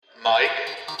Mike,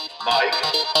 and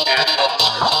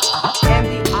Oscar.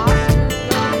 And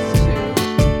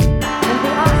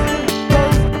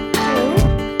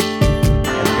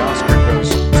the Oscar goes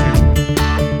to... And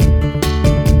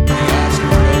the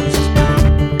Oscar goes to...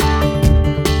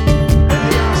 And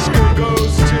the Oscar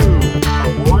goes to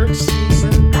award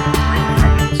season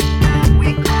recaps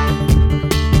week.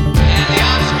 And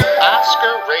the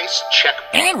Oscar race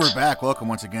checkpoint. And we're back. Welcome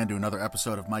once again to another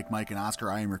episode of Mike, and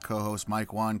Oscar. I am your co-host,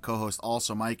 Mike One. Co-host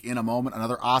also Mike. In a moment,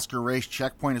 another Oscar race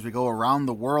checkpoint as we go around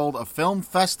the world of film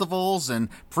festivals and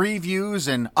previews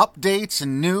and updates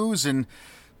and news and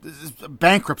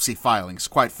bankruptcy filings,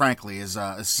 quite frankly, is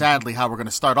sadly how we're going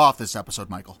to start off this episode,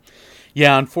 Michael.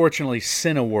 Yeah, unfortunately,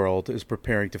 Cineworld is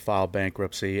preparing to file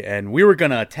bankruptcy, and we were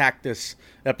going to attack this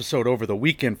episode over the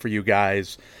weekend for you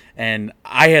guys, and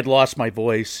I had lost my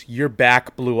voice. Your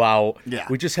back blew out. Yeah.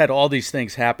 We just had all these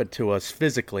things happen to us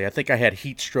physically. I think I had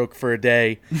heat stroke for a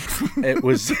day. It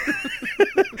was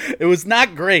it was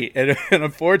not great, and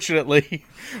unfortunately,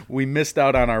 we missed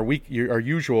out on our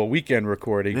usual weekend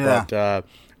recording, Yeah. but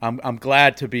I'm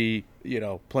glad to be,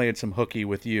 playing some hooky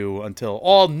with you until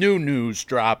all new news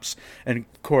drops. And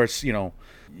of course,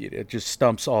 it just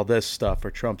stumps all this stuff or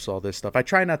trumps all this stuff. I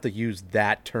try not to use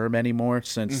that term anymore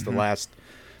since the last,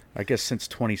 I guess since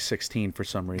 2016 for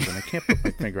some reason. I can't put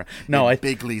my finger on. No,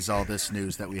 Bigley's all this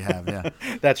news that we have, yeah.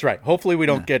 that's right. Hopefully we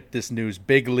don't get this news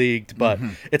big leagued, but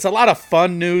it's a lot of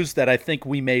fun news that I think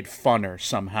we made funner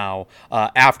somehow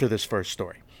after this first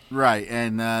story. Right,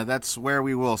 and that's where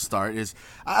we will start.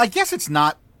 I guess it's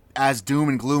not as doom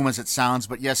and gloom as it sounds,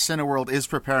 but yes, Cineworld is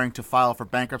preparing to file for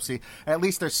bankruptcy. At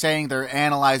least they're saying they're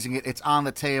analyzing it, it's on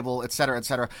the table, et cetera, et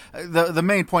cetera. The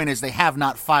main point is they have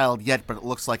not filed yet, but it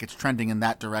looks like it's trending in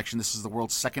that direction. This is the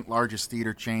world's second largest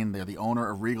theater chain. They're the owner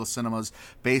of Regal Cinemas,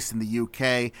 based in the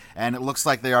UK, and it looks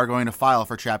like they are going to file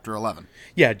for Chapter 11.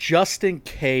 Yeah, just in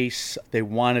case they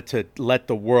wanted to let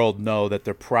the world know that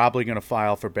they're probably going to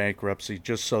file for bankruptcy,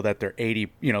 just so that their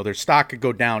stock could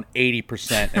go down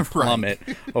 80% and plummet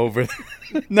over.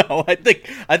 No, I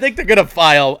think they're going to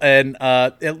file, and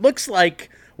it looks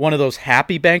like one of those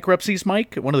happy bankruptcies,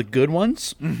 Mike, one of the good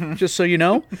ones, just so you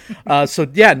know. So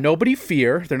yeah, nobody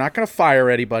fear. They're not going to fire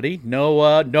anybody.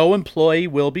 No employee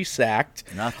will be sacked.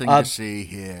 Nothing to see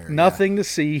here. Nothing to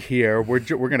see here. We're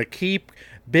going to keep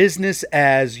business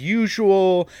as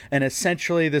usual, and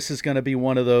essentially this is going to be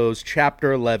one of those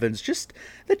Chapter 11s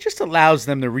that just allows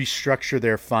them to restructure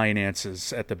their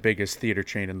finances at the biggest theater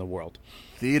chain in the world.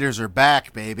 Theaters are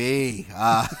back, baby.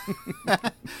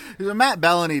 Matt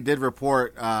Bellany did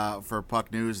report for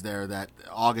Puck News there that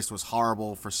August was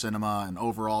horrible for cinema, and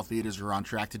overall theaters are on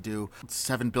track to do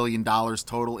 $7 billion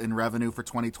total in revenue for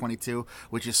 2022,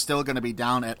 which is still going to be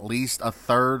down at least a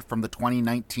third from the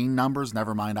 2019 numbers.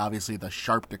 Never mind, obviously, the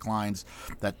sharp declines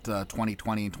that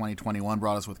 2020 and 2021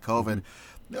 brought us with COVID.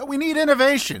 We need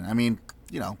innovation. I mean,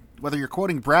 whether you're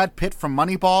quoting Brad Pitt from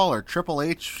Moneyball or Triple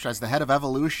H as the head of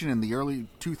Evolution in the early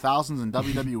 2000s in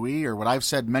WWE, or what I've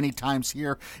said many times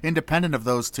here, independent of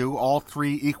those two, all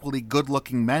three equally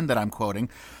good-looking men that I'm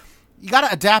quoting, you got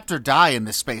to adapt or die in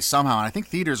this space somehow, and I think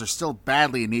theaters are still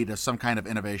badly in need of some kind of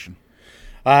innovation.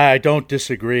 I don't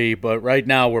disagree, but right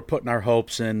now we're putting our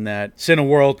hopes in that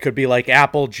Cineworld could be like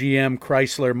Apple, GM,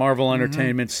 Chrysler, Marvel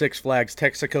Entertainment, Six Flags,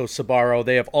 Texaco, Sbarro.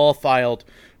 They have all filed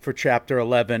for Chapter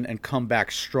 11 and come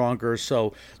back stronger.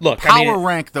 So, look,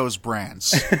 rank those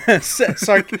brands.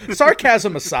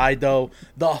 Sarcasm aside, though,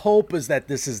 the hope is that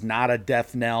this is not a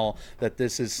death knell, that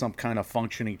this is some kind of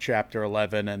functioning Chapter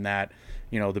 11, and that,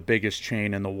 the biggest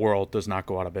chain in the world does not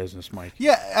go out of business, Mike.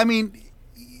 Yeah, I mean,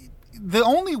 the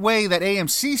only way that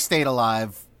AMC stayed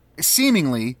alive,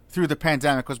 seemingly, through the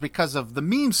pandemic was because of the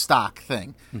meme stock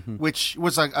thing, which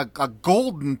was a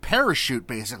golden parachute,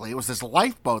 basically. It was this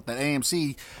lifeboat that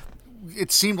AMC,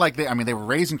 it seemed like they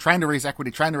were trying to raise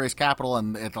equity, trying to raise capital,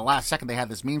 and at the last second they had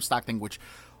this meme stock thing, which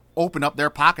opened up their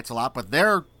pockets a lot. But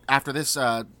after this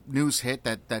news hit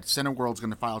that Cineworld's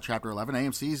going to file Chapter 11,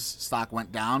 AMC's stock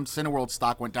went down. Cineworld's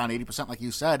stock went down 80%, like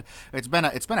you said. It's been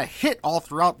a hit all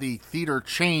throughout the theater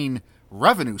chain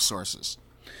revenue sources.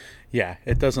 Yeah,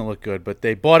 it doesn't look good, but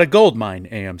they bought a gold mine,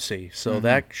 AMC, so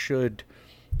that should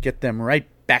get them right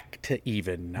back to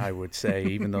even, I would say,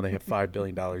 even though they have $5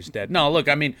 billion debt. No, look,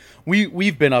 I mean,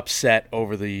 we've been upset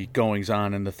over the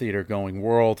goings-on in the theater-going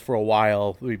world for a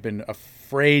while. We've been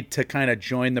afraid to kind of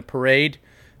join the parade,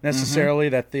 necessarily,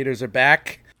 that theaters are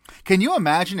back. Can you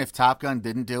imagine if Top Gun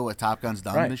didn't do what Top Gun's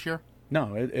done this year?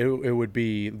 No, it would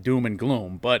be doom and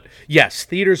gloom. But, yes,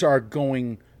 theaters are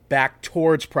going back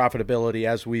towards profitability,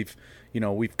 as we've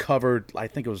covered. I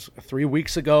think it was 3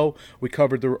 weeks ago, we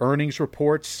covered the earnings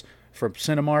reports from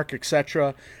Cinemark,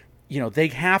 etc. they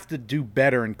have to do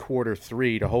better in quarter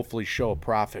 3 to hopefully show a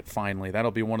profit finally.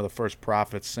 That'll be one of the first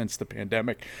profits since the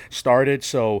pandemic started.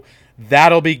 So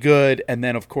that'll be good. And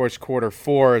then, of course, quarter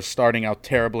 4 is starting out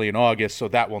terribly in August, so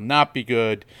that will not be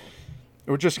good.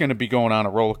 We're just going to be going on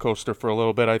a roller coaster for a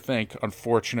little bit, I think,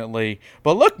 unfortunately.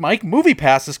 But look, Mike,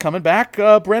 MoviePass is coming back.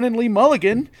 Brennan Lee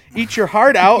Mulligan, eat your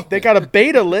heart out. They got a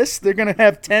beta list. They're going to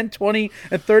have $10, $20,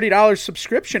 and $30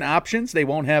 subscription options. They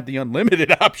won't have the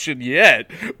unlimited option yet,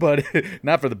 but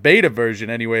not for the beta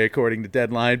version anyway, according to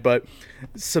Deadline. But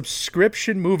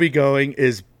subscription movie-going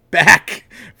is back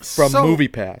from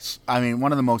MoviePass. I mean,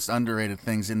 one of the most underrated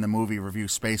things in the movie review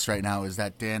space right now is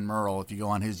that Dan Murrell, if you go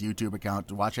on his YouTube account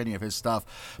to watch any of his stuff,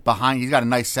 he's got a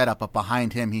nice setup, but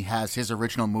behind him he has his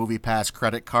original MoviePass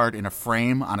credit card in a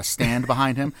frame on a stand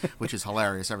behind him, which is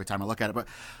hilarious every time I look at it. But,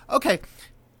 okay,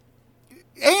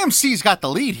 AMC's got the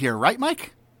lead here, right,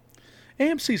 Mike?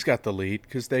 AMC's got the lead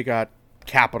because they got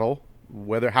capital.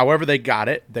 However they got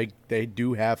it, they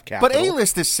do have capital. But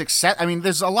A-List is success. I mean,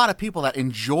 there's a lot of people that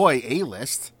enjoy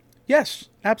A-List. Yes,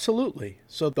 absolutely.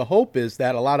 So the hope is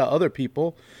that a lot of other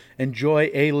people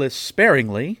enjoy A-List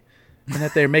sparingly, and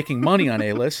that they're making money on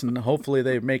A-List, and hopefully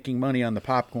they're making money on the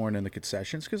popcorn and the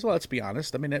concessions. Because let's be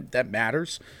honest, I mean that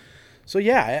matters. So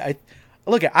yeah,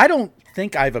 I don't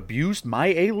think I've abused my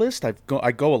A-List. I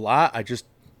go a lot. I just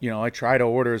I try to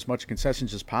order as much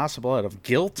concessions as possible out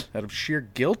of sheer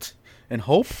guilt. And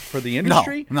hope for the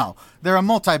industry? No. They're a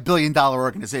multi-billion-dollar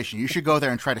organization. You should go there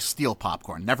and try to steal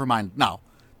popcorn. Never mind. No.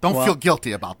 Don't feel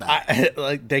guilty about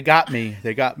that. They got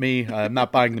me. I'm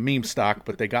not buying the meme stock,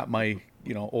 but they got my,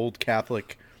 old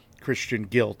Catholic Christian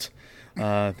guilt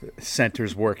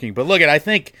centers working. But look, I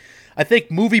think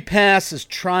MoviePass is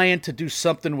trying to do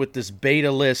something with this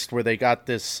beta list where they got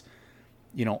this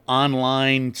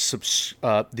online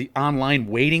the online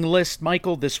waiting list,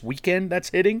 Michael, this weekend that's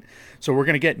hitting. So we're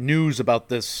going to get news about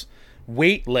this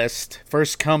wait list,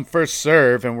 first come, first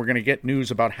serve, and we're going to get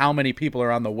news about how many people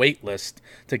are on the wait list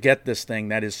to get this thing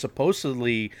that is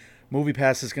supposedly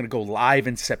MoviePass is going to go live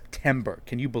in September.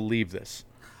 Can you believe this?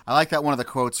 I like that one of the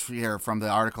quotes here from the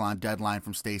article on Deadline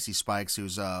from Stacy Spikes,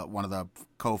 who's one of the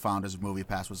co-founders of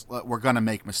MoviePass, was, "We're going to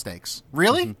make mistakes."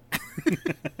 Really?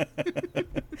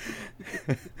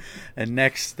 And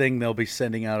next thing, they'll be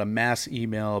sending out a mass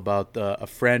email about a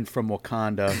friend from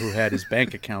Wakanda who had his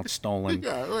bank account stolen.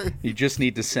 You just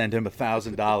need to send him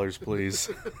 $1,000, please.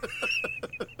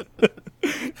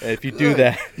 If you do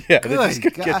that, then just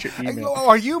get your email.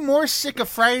 Are you more sick of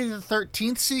Friday the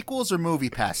 13th sequels or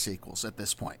MoviePass sequels at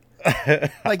this point?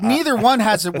 Like, neither one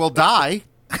will die.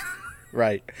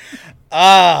 Right.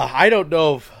 I don't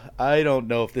know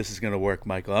if this is going to work,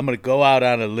 Michael. I'm going to go out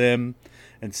on a limb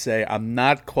and say I'm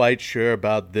not quite sure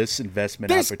about this investment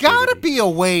There's opportunity. There's got to be a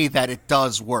way that it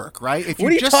does work, right?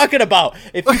 What are you talking about?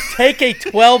 If you take a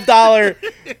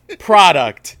 $12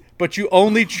 product, but you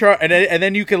only charge, and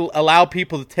then you can allow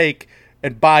people to take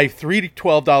and buy 3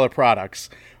 $12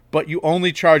 products, but you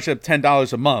only charge them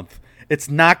 $10 a month, it's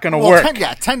not going to work.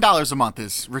 $10 a month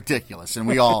is ridiculous, and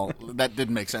that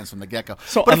didn't make sense from the get-go.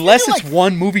 So unless it's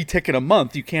one movie ticket a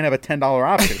month, you can't have a $10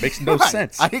 option. It makes no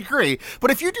sense. I agree. But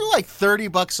if you do like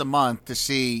 $30 a month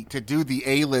to do the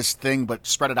A-list thing, but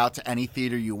spread it out to any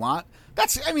theater you want,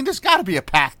 there's got to be a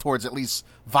path towards at least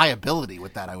viability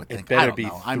with that, I would think. It better be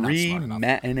 3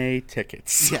 matinee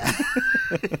tickets. Yeah.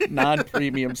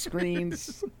 Non-premium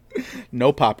screens.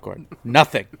 No popcorn.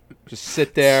 Nothing. Just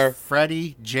sit there.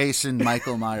 Freddie, Jason,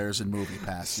 Michael Myers, and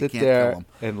MoviePass. Sit there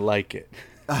and like it.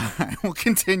 We'll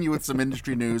continue with some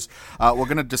industry news. We're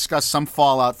going to discuss some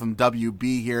fallout from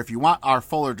WB here. If you want our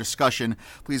fuller discussion,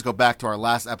 please go back to our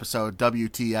last episode,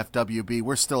 WTF WB.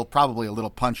 We're still probably a little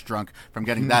punch drunk from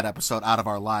getting that episode out of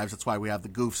our lives. That's why we have the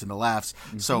goofs and the laughs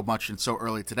so much and so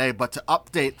early today. But to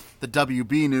update the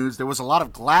WB news, there was a lot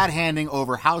of glad handing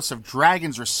over House of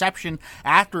Dragon's reception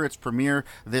after its premiere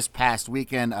this past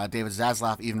weekend. David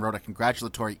Zaslav even wrote a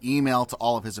congratulatory email to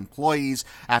all of his employees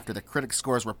after the critic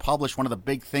scores were published. One of the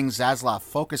big things Zaslav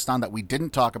focused on that we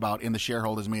didn't talk about in the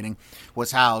shareholders meeting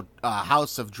was how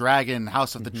House of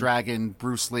the Dragon,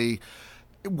 Bruce Lee,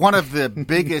 one of the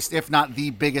biggest, if not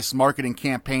the biggest marketing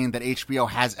campaign that HBO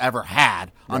has ever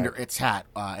had under its hat.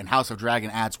 And House of Dragon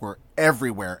ads were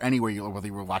everywhere, anywhere, whether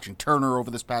you were watching Turner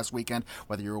over this past weekend,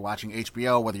 whether you were watching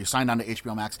HBO, whether you signed on to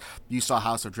HBO Max, you saw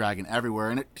House of Dragon everywhere,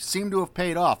 and it seemed to have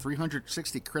paid off.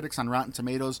 360 critics on Rotten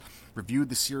Tomatoes reviewed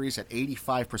the series at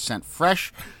 85%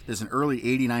 fresh. There's an early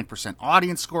 89%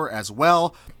 audience score as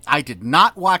well. I did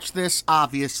not watch this,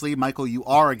 obviously. Michael, you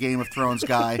are a Game of Thrones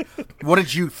guy. What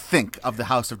did you think of the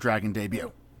House of Dragon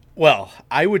debut? Well,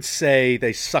 I would say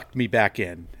they sucked me back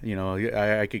in. You know,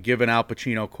 I could give an Al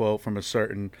Pacino quote from a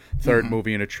certain third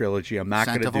movie in a trilogy. I'm not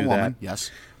going Scent to of do a Woman, that.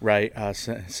 yes. Right.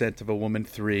 Scent of a Woman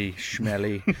 3,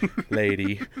 Schmelly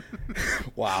Lady.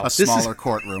 Wow. A smaller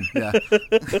courtroom, yeah.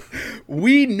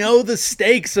 We know the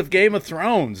stakes of Game of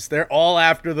Thrones. They're all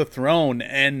after the throne.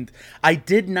 And I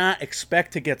did not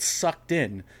expect to get sucked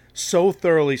in so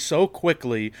thoroughly, so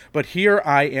quickly, but here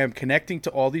I am connecting to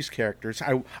all these characters.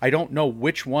 I don't know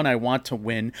which one I want to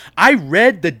win. I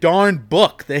read the darn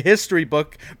book, the history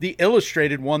book, the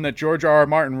illustrated one that George R. R.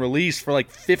 Martin released for like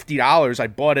 $50. I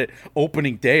bought it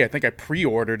opening day. I think I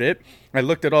pre-ordered it. I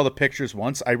looked at all the pictures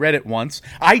once. I read it once.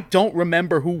 I don't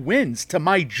remember who wins. To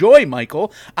my joy,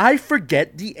 Michael, I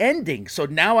forget the ending. So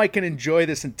now I can enjoy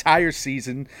this entire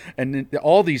season and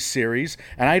all these series,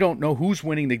 and I don't know who's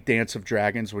winning the Dance of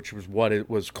Dragons, which was what it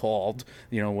was called,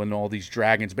 you know, when all these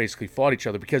dragons basically fought each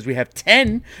other, because we have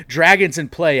 10 dragons in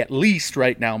play at least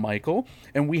right now, Michael,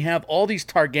 and we have all these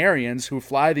Targaryens who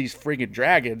fly these friggin'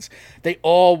 dragons. They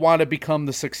all want to become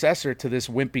the successor to this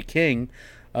wimpy king,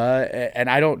 and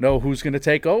I don't know who's going to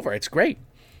take over. It's great.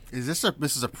 This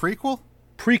is a prequel?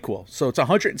 Prequel. So it's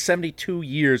 172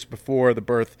 years before the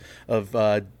birth of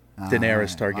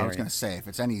Daenerys Targaryen. I was going to say, if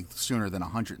it's any sooner than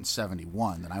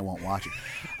 171, then I won't watch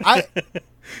it.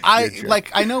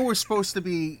 I know we're supposed to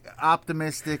be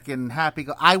optimistic and happy.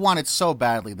 I wanted so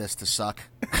badly this to suck.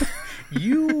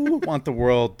 You want the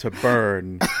world to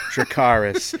burn,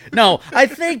 Dracarys. No, I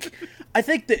think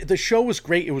the show was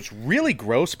great. It was really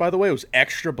gross, by the way. It was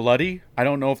extra bloody. I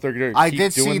don't know if they're going to keep doing that. I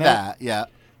did see that, yeah.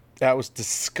 That was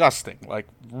disgusting. Like,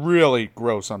 really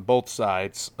gross on both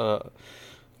sides.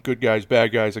 Good guys,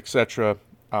 bad guys, etc.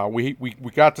 We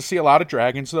got to see a lot of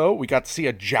dragons, though. We got to see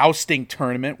a jousting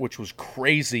tournament, which was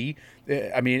crazy.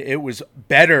 I mean, it was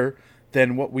better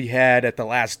than what we had at the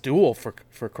last duel, for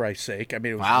Christ's sake. I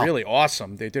mean, it was really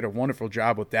awesome. They did a wonderful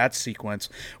job with that sequence,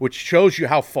 which shows you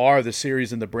how far the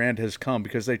series and the brand has come,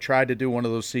 because they tried to do one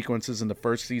of those sequences in the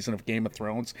first season of Game of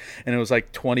Thrones, and it was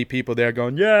like 20 people there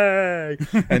going, yay!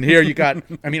 And here you got,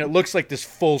 I mean, it looks like this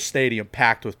full stadium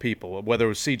packed with people. Whether it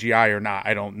was CGI or not,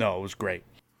 I don't know. It was great.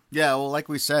 Yeah, well, like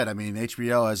we said, I mean,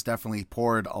 HBO has definitely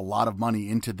poured a lot of money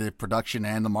into the production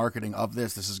and the marketing of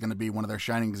this. This is going to be one of their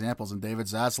shining examples. And David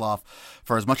Zaslav,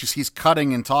 for as much as he's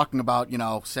cutting and talking about, you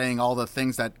know, saying all the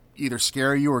things that either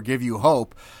scare you or give you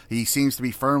hope, he seems to be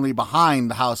firmly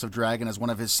behind the House of Dragon as one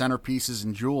of his centerpieces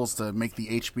and jewels to make the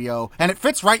HBO. And it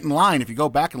fits right in line. If you go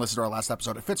back and listen to our last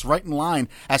episode, it fits right in line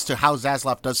as to how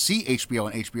Zaslav does see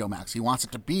HBO and HBO Max. He wants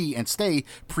it to be and stay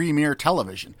premier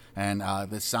television. And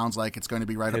this sounds like it's going to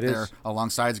be right up there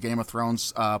alongside Game of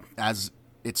Thrones as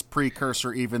its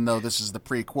precursor, even though this is the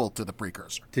prequel to the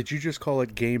precursor. Did you just call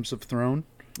it Games of Thrones?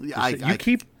 You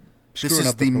keep This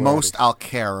is the most I'll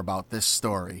care about this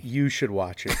story. You should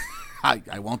watch it.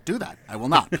 I won't do that. I will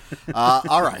not.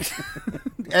 All right.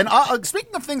 And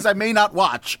speaking of things I may not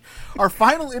watch, our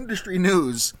final industry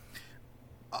news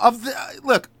of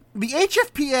the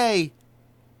HFPA.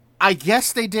 I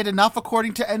guess they did enough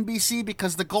according to NBC,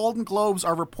 because the Golden Globes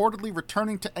are reportedly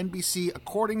returning to NBC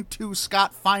according to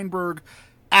Scott Feinberg,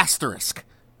 asterisk.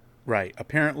 Right.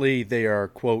 Apparently they are,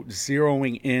 quote,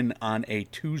 zeroing in on a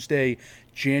Tuesday,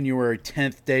 January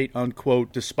 10th date,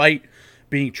 unquote, despite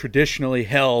being traditionally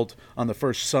held on the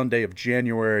first Sunday of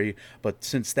January. But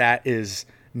since that is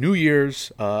New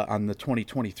Year's on the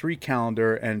 2023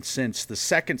 calendar, and since the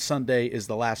second Sunday is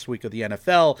the last week of the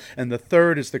NFL, and the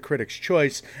third is the Critics'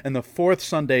 Choice, and the fourth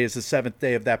Sunday is the seventh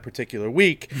day of that particular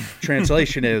week,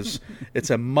 translation is it's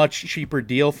a much cheaper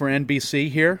deal for NBC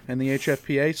here in the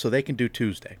HFPA, so they can do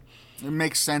Tuesday. It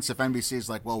makes sense if NBC is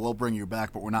like, well, we'll bring you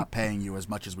back, but we're not paying you as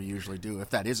much as we usually do.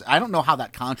 If that is, I don't know how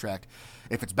that contract,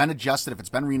 if it's been adjusted, if it's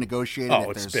been renegotiated.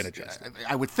 Oh, it's been adjusted.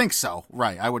 I would think so.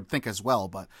 Right. I would think as well,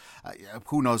 but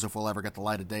who knows if we'll ever get the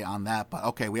light of day on that. But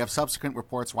okay, we have subsequent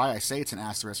reports. Why I say it's an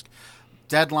asterisk.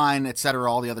 Deadline, etc.,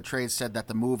 all the other trades said that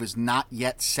the move is not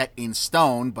yet set in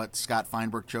stone, but Scott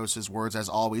Feinberg chose his words, as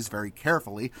always, very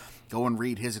carefully. Go and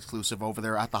read his exclusive over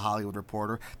there at The Hollywood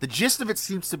Reporter. The gist of it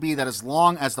seems to be that as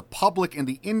long as the public and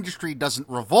the industry doesn't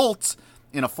revolt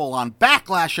in a full-on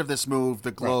backlash of this move,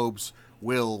 the Globes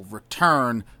will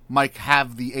return. Mike,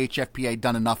 have the HFPA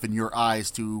done enough in your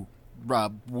eyes to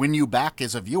win you back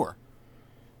as a viewer?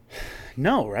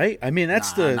 No, right? I mean,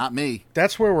 not me.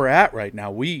 That's where we're at right now.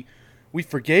 We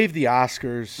forgave the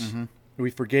Oscars, Mm-hmm. we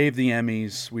forgave the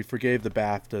Emmys, we forgave the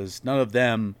BAFTAs. None of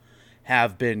them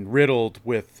have been riddled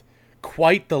with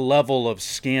quite the level of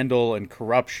scandal and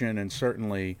corruption, and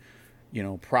certainly, you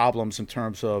know, problems in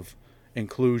terms of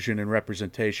inclusion and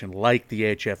representation like the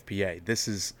HFPA. This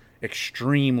is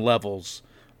extreme levels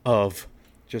of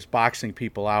just boxing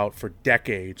people out for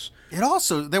decades.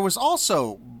 There was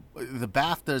also the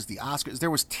BAFTAs, the Oscars. There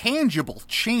was tangible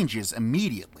changes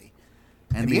immediately,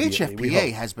 and the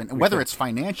HFPA has been, whether it's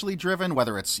financially driven,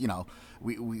 whether it's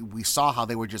we saw how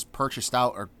they were just purchased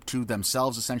out or to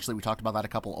themselves essentially. We talked about that a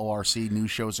couple ORC news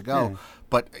shows ago,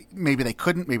 but maybe they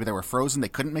couldn't. Maybe they were frozen. They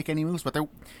couldn't make any moves. But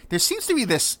there seems to be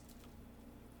this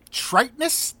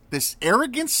triteness, this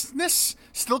arrogance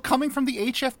still coming from the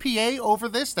HFPA over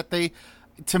this that they.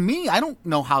 To me, I don't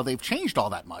know how they've changed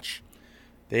all that much.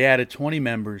 They added 20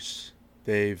 members.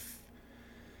 They've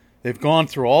gone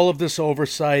through all of this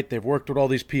oversight. They've worked with all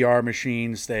these PR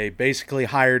machines. They basically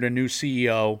hired a new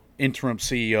CEO, interim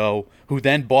CEO, who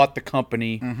then bought the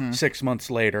company 6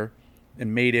 months later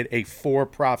and made it a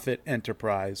for-profit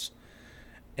enterprise.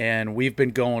 And we've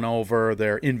been going over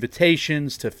their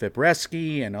invitations to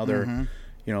Fibresky and other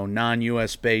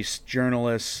non-U.S. based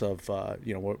journalists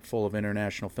we're full of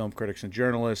international film critics and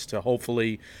journalists to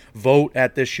hopefully vote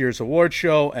at this year's award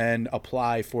show and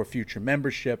apply for future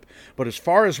membership. But as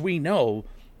far as we know,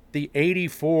 the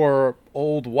 84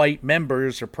 old white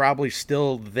members are probably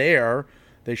still there.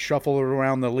 They shuffle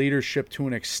around the leadership to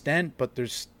an extent, but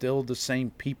there's still the same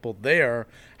people there.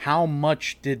 How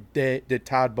much did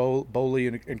Todd Bowley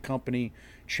and company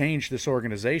change this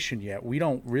organization yet? We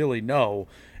don't really know.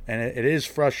 And it is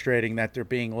frustrating that they're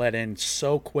being let in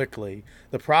so quickly.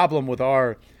 The problem with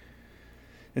our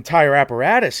entire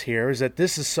apparatus here is that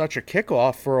this is such a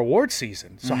kickoff for award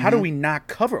season. So how do we not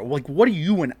cover it? Like, what do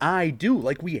you and I do?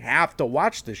 Like, we have to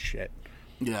watch this shit.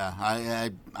 Yeah,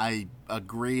 I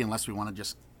agree, unless we want to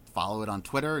just follow it on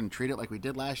Twitter and treat it like we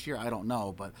did last year. I don't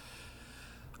know, but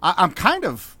I'm kind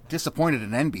of disappointed in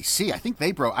NBC. I think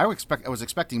they broke. I was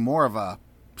expecting more of a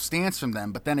stance from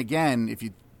them, but then again, if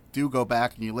you do go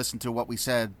back and you listen to what we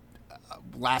said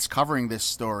last covering this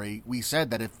story, we said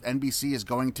that if NBC is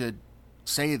going to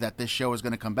say that this show is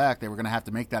going to come back, they were going to have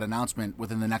to make that announcement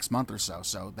within the next month or so.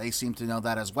 So they seem to know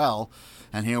that as well,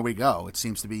 and here we go. It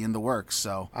seems to be in the works.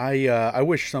 So I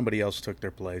wish somebody else took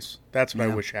their place. That's what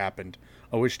I wish happened.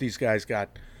 I wish these guys got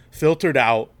filtered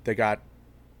out. They got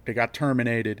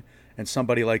terminated, and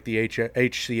somebody like the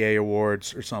HCA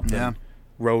Awards or something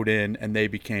wrote in, and they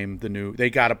became they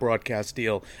got a broadcast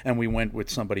deal, and we went with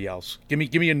somebody else. Give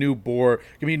me a new board,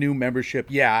 give me a new membership.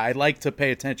 Yeah, I like to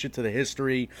pay attention to the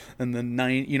history and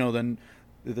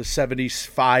the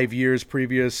 75 years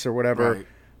previous or whatever, right.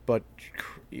 But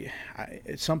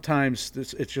sometimes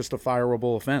it's just a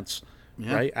fireable offense,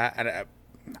 right?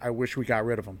 I wish we got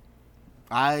rid of them.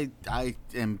 I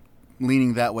am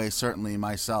leaning that way certainly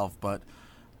myself, but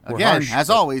again,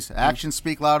 always, actions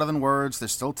speak louder than words.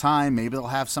 There's still time. Maybe they'll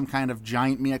have some kind of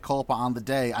giant mea culpa on the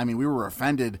day. I mean, we were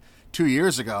offended 2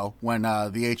 years ago when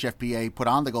the HFPA put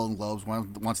on the Golden Globes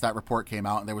once that report came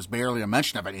out, and there was barely a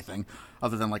mention of anything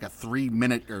other than like a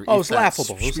 3-minute or... Oh, it was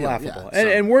laughable. It was laughable. Yeah,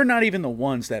 and we're not even the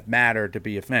ones that matter to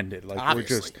be offended. Like,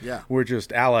 obviously, we're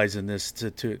just allies in this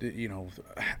to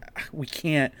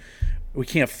we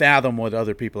can't fathom what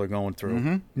other people are going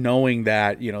through, knowing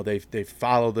that they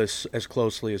follow this as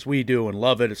closely as we do and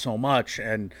love it so much,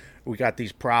 and we got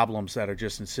these problems that are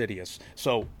just insidious.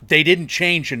 So they didn't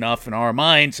change enough in our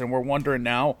minds, and we're wondering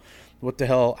now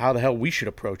how the hell we should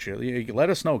approach it. Let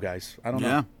us know, guys. I don't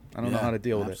know. I don't know how to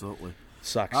deal with it. Absolutely.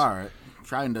 Sucks. All right.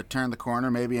 Trying to turn the corner,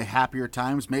 maybe happier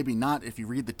times, maybe not. If you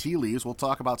read the tea leaves, we'll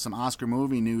talk about some Oscar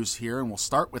movie news here, and we'll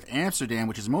start with Amsterdam,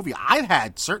 which is a movie I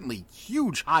had certainly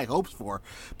huge high hopes for.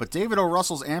 But David O.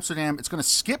 Russell's Amsterdam, it's going to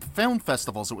skip film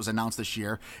festivals. It was announced this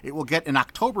year. It will get an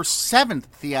October 7th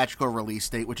theatrical release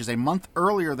date, which is a month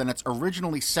earlier than its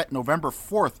originally set November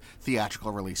 4th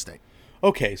theatrical release date.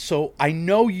 Okay, so I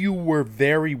know you were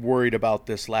very worried about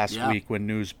this last week when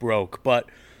news broke, but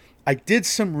I did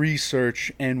some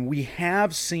research, and we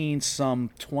have seen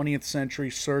some 20th Century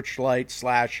Searchlight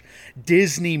 /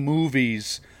 Disney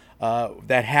movies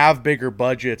that have bigger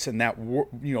budgets and that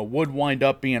would wind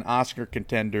up being Oscar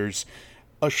contenders,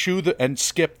 eschew and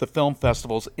skip the film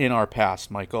festivals in our past,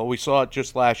 Michael. We saw it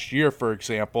just last year, for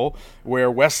example,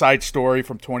 where West Side Story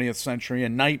from 20th Century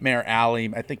and Nightmare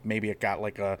Alley, I think maybe it got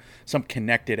like some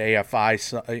connected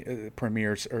AFI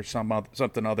premieres or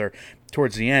something other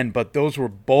towards the end, but those were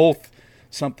both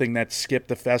something that skipped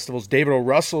the festivals. David O.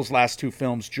 Russell's last two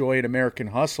films, Joy and American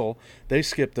Hustle, they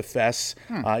skipped the fests,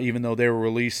 even though they were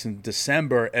released in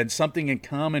December. And something in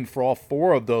common for all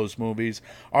four of those movies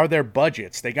are their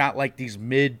budgets. They got like these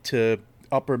mid to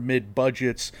upper mid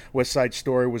budgets. West Side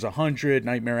Story was 100,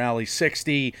 Nightmare Alley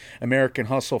 60, American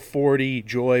Hustle 40,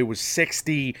 Joy was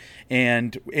 60,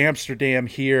 and Amsterdam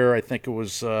here, I think it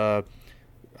was...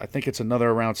 I think it's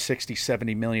another around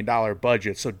 $60-70 million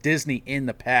budget. So Disney in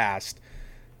the past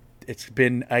it's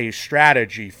been a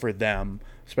strategy for them,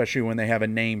 especially when they have a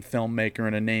named filmmaker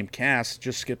and a named cast.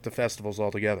 Just skip the festivals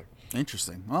altogether.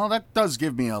 Interesting. Well, that does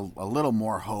give me a little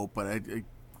more hope, but it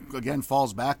again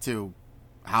falls back to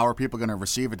how are people going to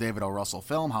receive a David O. Russell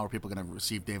film? How are people going to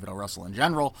receive David O. Russell in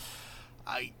general?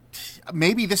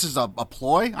 Maybe this is a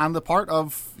ploy on the part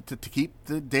of to keep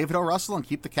the David O. Russell and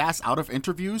keep the cast out of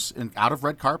interviews and out of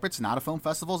red carpets and out of film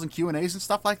festivals and Q&As and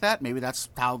stuff like that. Maybe that's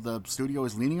how the studio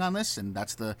is leaning on this, and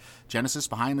that's the genesis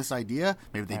behind this idea.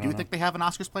 Maybe they do think they have an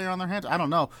Oscars player on their hands. I don't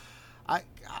know.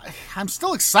 I'm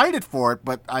still excited for it,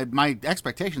 but my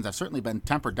expectations have certainly been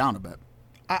tempered down a bit.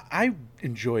 I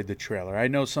enjoyed the trailer. I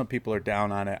know some people are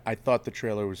down on it. I thought the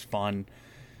trailer was fun.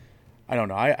 I don't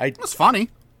know. It was funny.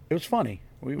 It was funny.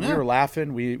 We were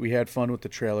laughing. We had fun with the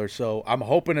trailer. So I'm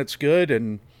hoping it's good.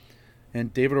 And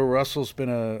David O. Russell's been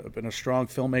a strong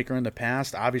filmmaker in the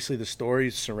past. Obviously, the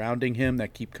stories surrounding him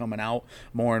that keep coming out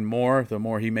more and more, the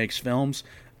more he makes films,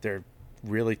 they're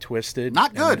really twisted.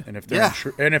 Not good. And if they're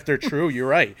if they're true, you're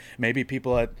right. Maybe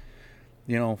people at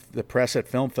the press at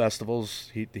film festivals,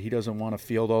 he doesn't want to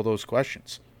field all those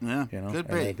questions. Yeah, could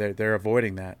be. They're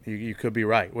avoiding that. You could be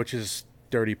right, which is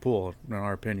dirty pool in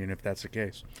our opinion if that's the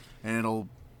case. And it'll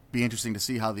be interesting to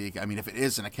see how if it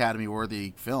is an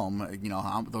Academy-worthy film,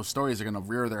 how those stories are going to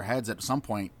rear their heads at some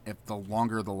point if the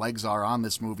longer the legs are on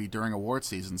this movie during award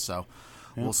season. So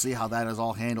we'll see how that is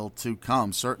all handled to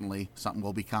come. Certainly something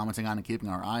we'll be commenting on and keeping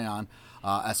our eye on.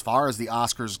 As far as the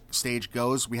Oscars stage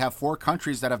goes, we have 4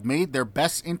 countries that have made their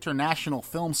best international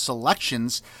film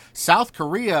selections. South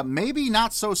Korea, maybe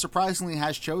not so surprisingly,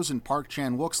 has chosen Park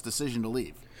Chan-wook's Decision to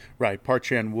Leave. Right, Park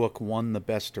Chan-wook won the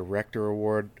Best Director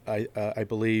award, I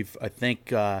believe. I think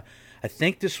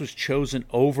this was chosen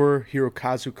over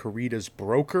Hirokazu Koreeda's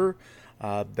Broker.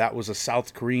 That was a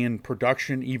South Korean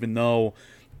production, even though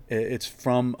it's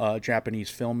from a Japanese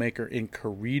filmmaker in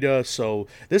Korea. So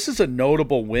this is a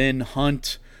notable win.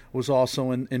 Hunt was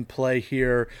also in play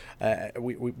here.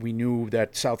 We knew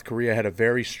that South Korea had a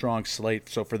very strong slate,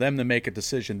 so for them to make a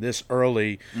decision this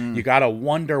early, you got to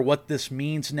wonder what this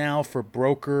means now for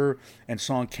Broker and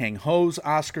Song Kang-ho's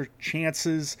Oscar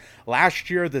chances. Last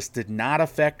year, this did not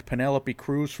affect Penelope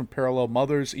Cruz from Parallel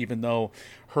Mothers, even though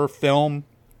her film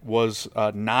was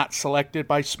not selected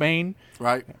by Spain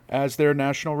as their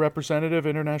national representative,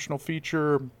 international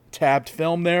feature tabbed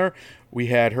film there. We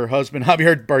had her husband,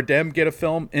 Javier Bardem, get a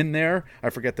film in there. I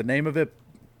forget the name of it.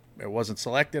 It wasn't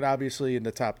selected, obviously, in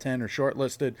the top 10 or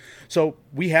shortlisted. So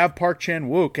we have Park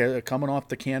Chan-wook coming off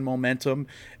the Cannes momentum,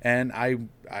 and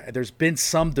there's been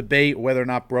some debate whether or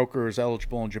not Broker is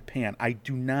eligible in Japan. I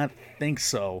do not think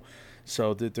so.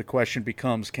 So the question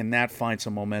becomes, can that find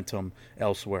some momentum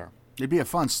elsewhere? It'd be a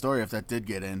fun story if that did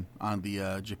get in on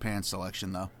the Japan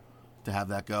selection, though, to have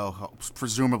that go.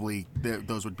 Presumably,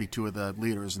 those would be 2 of the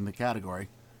leaders in the category.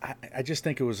 I just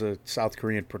think it was a South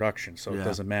Korean production, so it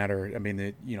doesn't matter. I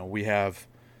mean, we have,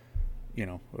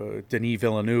 Denis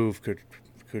Villeneuve could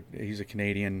he's a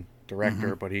Canadian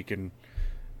director, but he can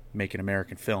make an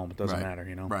American film. It doesn't matter,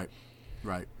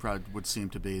 Right. Probably would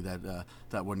seem to be that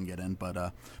that wouldn't get in.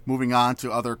 But moving on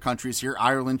to other countries here,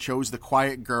 Ireland chose The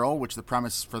Quiet Girl, which the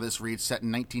premise for this reads set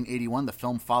in 1981. The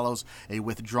film follows a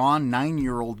withdrawn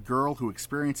 9-year-old girl who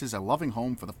experiences a loving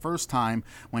home for the first time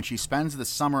when she spends the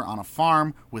summer on a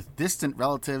farm with distant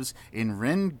relatives in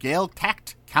Rhin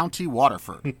Gaeltacht, County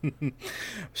Waterford.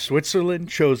 Switzerland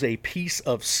chose A Piece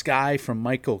of Sky from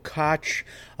Michael Koch.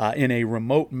 In a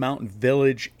remote mountain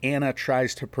village, Anna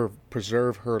tries to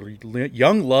preserve her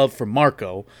young love for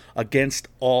Marco against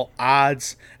all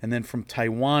odds. And then from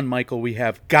Taiwan, Michael, we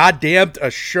have Goddamned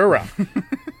Ashura.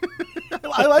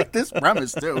 I like this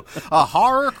premise, too. A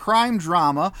horror crime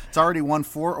drama. It's already won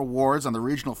 4 awards on the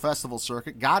regional festival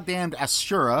circuit. Goddamned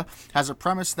Ashura has a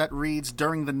premise that reads,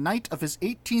 during the night of his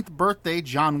 18th birthday,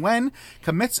 John Wen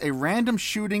commits a random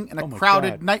shooting in a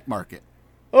crowded night market.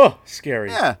 Oh, scary.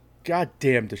 Yeah.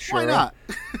 Goddamned Ashura. Why not?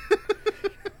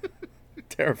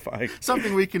 Terrifying.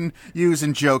 Something we can use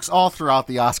in jokes all throughout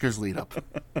the Oscars lead up.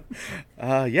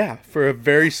 Yeah, for a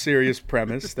very serious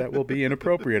premise that will be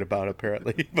inappropriate about,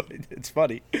 apparently, but it's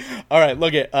funny. All right,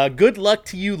 look at good luck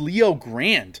to you. Leo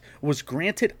Grande was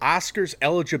granted Oscars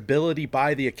eligibility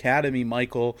by the Academy,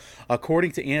 Michael.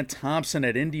 According to Ann Thompson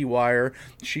at IndieWire,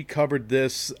 she covered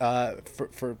this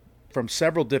from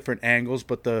several different angles,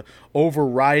 but the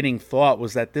overriding thought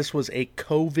was that this was a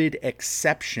COVID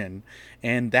exception,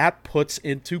 and that puts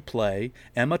into play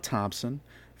Emma Thompson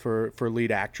for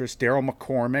lead actress, Daryl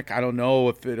McCormack. I don't know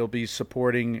if it'll be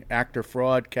supporting actor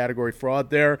fraud, category fraud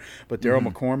there, but Daryl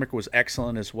McCormack was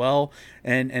excellent as well.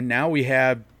 And now we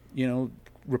have,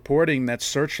 reporting that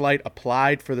Searchlight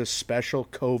applied for the special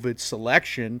COVID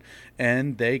selection,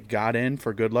 and they got in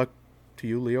for Good Luck to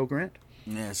You, Leo Grant.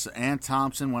 Yes, Ann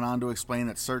Thompson went on to explain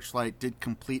that Searchlight did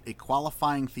complete a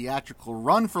qualifying theatrical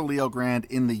run for Leo Grande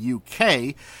in the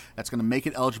UK. That's going to make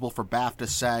it eligible for BAFTA,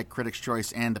 SAG, Critics'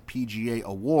 Choice, and the PGA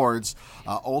Awards.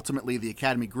 Ultimately, the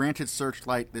Academy granted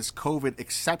Searchlight this COVID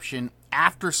exception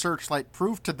after Searchlight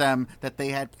proved to them that they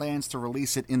had plans to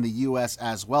release it in the U.S.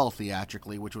 as well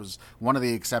theatrically, which was one of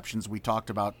the exceptions we talked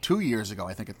about 2 years ago,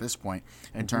 I think, at this point,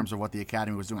 in terms of what the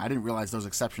Academy was doing. I didn't realize those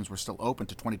exceptions were still open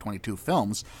to 2022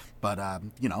 films, but,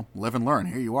 live and learn.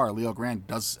 Here you are. Leo Grande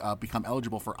does become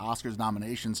eligible for Oscars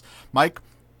nominations. Mike,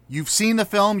 you've seen the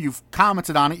film. You've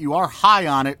commented on it. You are high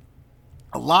on it.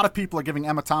 A lot of people are giving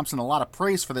Emma Thompson a lot of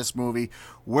praise for this movie.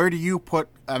 Where do you put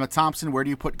Emma Thompson? Where do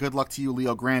you put Good Luck to You,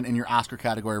 Leo Grande, in your Oscar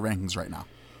category rankings right now?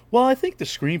 Well, I think the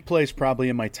screenplay is probably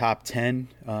in my top 10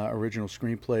 original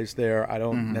screenplays there. I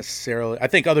don't necessarily... I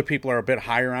think other people are a bit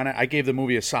higher on it. I gave the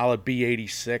movie a solid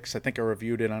B86. I think I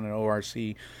reviewed it on an ORC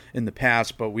in the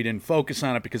past, but we didn't focus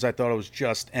on it because I thought it was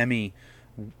just Emmy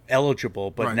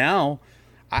eligible. But now...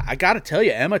 I got to tell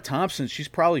you, Emma Thompson, she's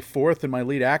probably fourth in my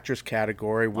lead actress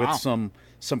category with some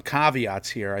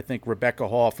caveats here. I think Rebecca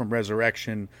Hall from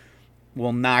Resurrection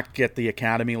will not get the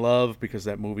Academy love because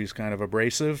that movie's kind of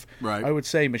abrasive. Right. I would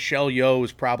say Michelle Yeoh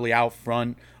is probably out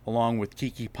front along with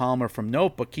Keke Palmer from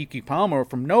Nope, but Keke Palmer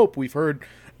from Nope we've heard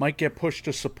might get pushed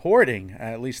to supporting.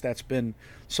 At least that's been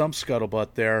some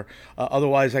scuttlebutt there.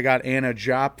 Otherwise, I got Anna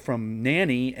Diop from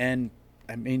Nanny, and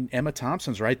I mean, Emma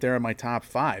Thompson's right there in my top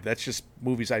 5. That's just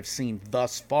movies I've seen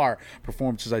thus far,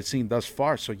 performances I've seen thus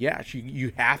far. So, yeah,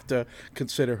 you have to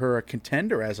consider her a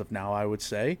contender as of now, I would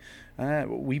say.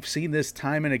 We've seen this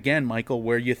time and again, Michael,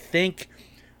 where you think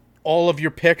all of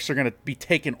your picks are going to be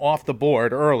taken off the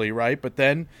board early, right? But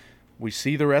then we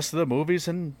see the rest of the movies,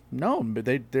 and no,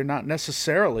 they're not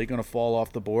necessarily going to fall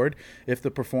off the board if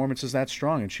the performance is that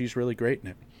strong, and she's really great in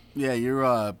it. Yeah,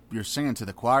 you're singing to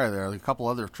the choir there. A couple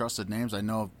other trusted names I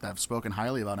know that have spoken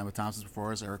highly about Emma Thompson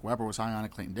before. Eric Weber was high on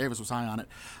it. Clayton Davis was high on it.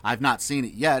 I've not seen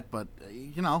it yet, but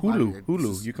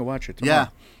Hulu, you can watch it tomorrow.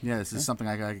 Yeah, this is something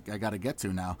I got to get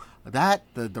to now. That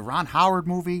the Ron Howard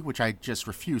movie, which I just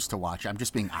refuse to watch. I'm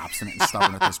just being obstinate and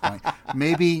stubborn at this point.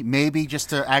 Maybe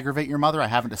just to aggravate your mother. I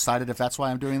haven't decided if that's why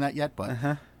I'm doing that yet,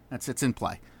 but it's in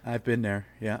play. I've been there,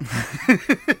 yeah.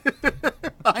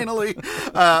 Finally,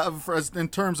 in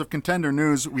terms of contender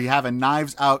news, we have a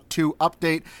Knives Out 2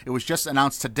 update. It was just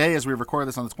announced today as we record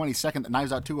this on the 22nd that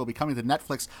Knives Out 2 will be coming to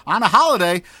Netflix on a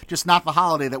holiday, just not the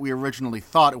holiday that we originally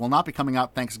thought. It will not be coming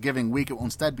out Thanksgiving week. It will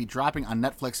instead be dropping on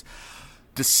Netflix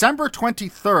December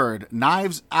 23rd.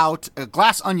 Knives Out,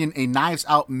 Glass Onion, a Knives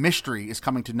Out mystery is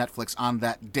coming to Netflix on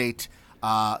that date.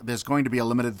 There's going to be a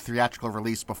limited theatrical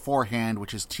release beforehand,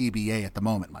 which is TBA at the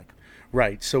moment, Mike.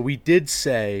 Right. So we did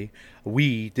say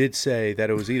that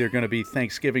it was either going to be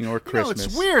Thanksgiving or Christmas.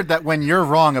 It's weird that when you're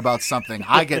wrong about something,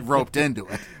 I get roped into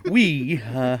it.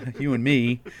 You and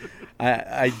me,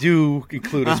 I do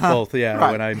include us both. Yeah,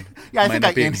 right. When I'm. Yeah, I think I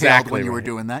inhaled exactly when you were right.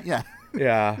 doing that. Yeah.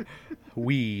 Yeah,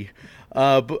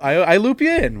 But I loop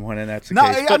you in when that's the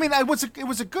case. I mean, it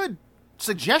was a good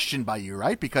suggestion by you,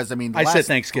 right? Because I mean, I said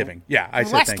Thanksgiving. Yeah, I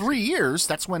said last 3 years.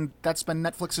 That's been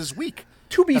Netflix's week.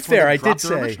 To be fair, I did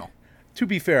say. Original. To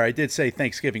be fair, I did say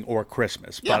Thanksgiving or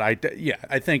Christmas, but I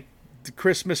think the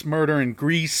Christmas Murder in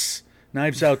Greece,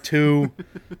 Knives Out 2,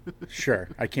 sure,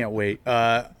 I can't wait.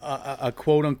 A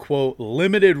quote-unquote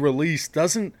limited release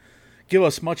doesn't give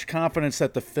us much confidence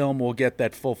that the film will get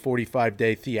that full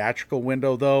 45-day theatrical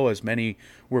window, though, as many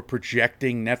were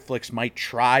projecting Netflix might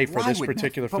try for this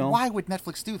particular film. But why would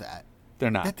Netflix do that? They're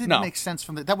not. That didn't make sense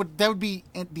from that would be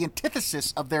the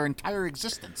antithesis of their entire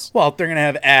existence. Well, they're going to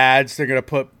have ads. They're going to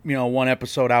put one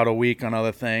episode out a week on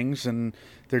other things, and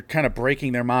they're kind of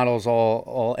breaking their models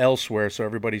all elsewhere. So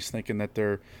everybody's thinking that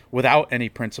they're without any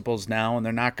principles now, and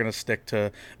they're not going to stick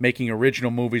to making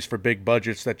original movies for big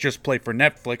budgets that just play for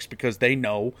Netflix because they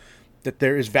know that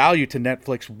there is value to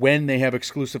Netflix when they have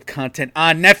exclusive content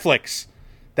on Netflix.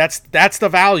 That's the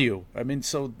value. I mean,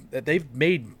 so they've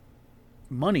made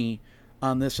money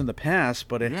on this in the past,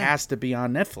 but it has to be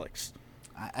on Netflix.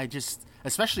 I just,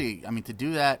 especially, I mean, to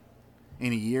do that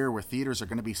in a year where theaters are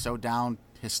going to be so down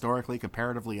historically,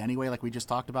 comparatively anyway, like we just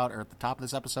talked about or at the top of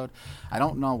this episode, I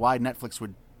don't know why Netflix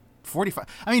would 45.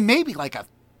 I mean, maybe like a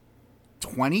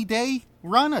 20-day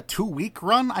run, a 2-week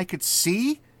run, I could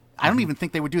see. I don't even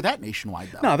think they would do that nationwide,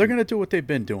 though. No, they're going to do what they've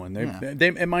been doing.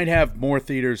 It might have more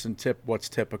theaters than what's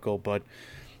typical, but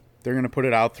they're going to put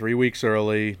it out 3 weeks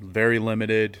early, very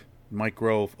limited. Might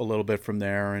grow a little bit from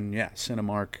there, and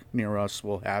Cinemark near us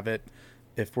will have it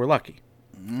if we're lucky.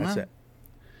 That's it.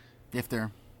 if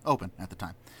they're open at the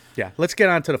time. Yeah, let's get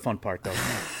on to the fun part, though.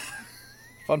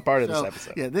 Fun part of this So,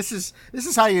 episode. yeah, this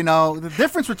is how you know the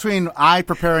difference between I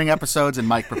preparing episodes and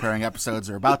Mike preparing episodes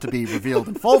are about to be revealed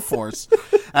in full force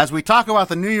as we talk about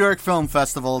the New York Film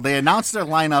Festival. They announced their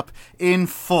lineup in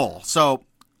full. So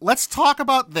let's talk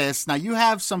about this. Now, you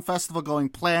have some festival-going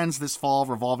plans this fall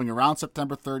revolving around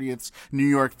September 30th's New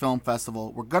York Film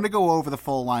Festival. We're going to go over the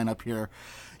full lineup here.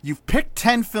 You've picked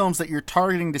 10 films that you're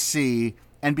targeting to see,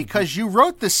 and because you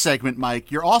wrote this segment,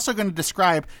 Mike, you're also going to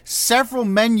describe several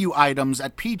menu items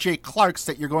at PJ Clark's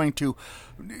that you're going to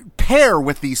pair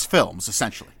with these films,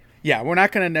 essentially. Yeah, we're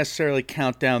not going to necessarily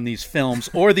count down these films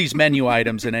or these menu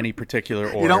items in any particular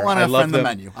order. You don't want to love offend the them.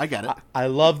 menu. I get it. I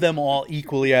love them all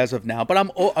equally as of now, but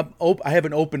I have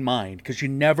an open mind because you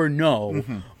never know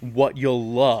what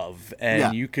you'll love, and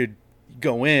Yeah. you could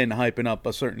go in hyping up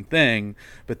a certain thing,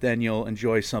 but then you'll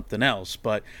enjoy something else.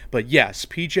 But yes,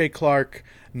 PJ Clark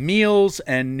meals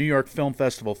and New York Film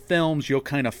Festival films. You'll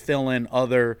kind of fill in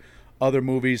other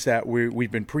movies that we've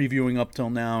been previewing up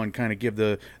till now and kind of give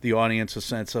the audience a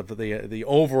sense of the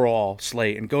overall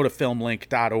slate, and go to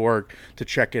filmlink.org to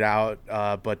check it out.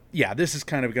 But yeah, this is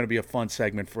kind of going to be a fun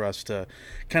segment for us to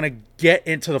kind of get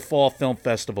into the fall film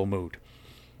festival mood.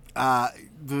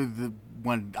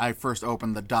 When I first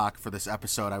opened the doc for this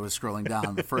episode, I was scrolling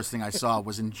down. The first thing I saw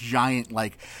was in giant,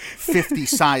 50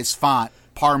 size font,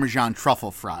 Parmesan truffle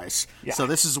fries. Yeah. So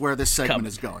this is where this segment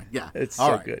is going. Yeah. It's All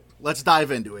so right. good. Let's dive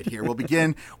into it here. We'll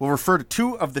begin. We'll refer to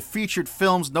two of the featured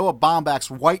films. Noah Baumbach's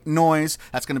White Noise.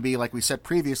 That's going to be, like we said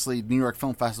previously, New York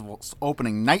Film Festival's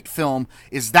opening night film.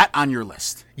 Is that on your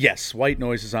list? Yes, White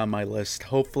Noise is on my list.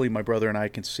 Hopefully my brother and I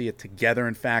can see it together.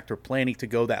 In fact, we're planning to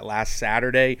go that last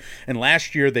Saturday. And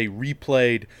last year they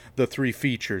replayed the three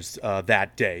features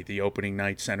that day, the opening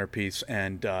night centerpiece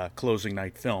and closing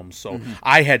night films. So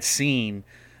I had seen,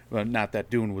 well, not that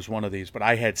Dune was one of these, but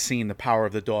I had seen The Power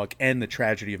of the Dog and The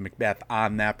Tragedy of Macbeth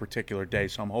on that particular day.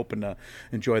 So I'm hoping to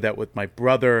enjoy that with my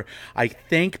brother. I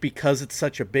think because it's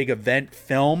such a big event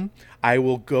film, I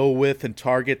will go with and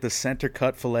target the center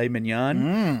cut filet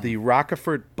mignon, the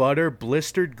Roquefort butter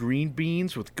blistered green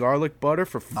beans with garlic butter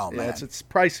for Oh, man. it's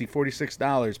pricey,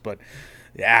 $46, but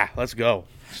yeah, let's go.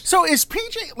 So is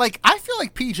PJ, I feel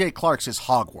like PJ Clark's is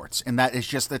Hogwarts, and that is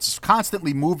just, it's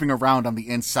constantly moving around on the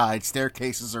inside.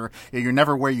 Staircases are, you're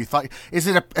never where you thought. Is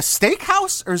it a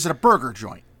steakhouse or is it a burger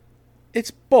joint? It's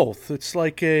both. It's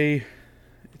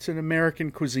it's an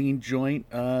American cuisine joint,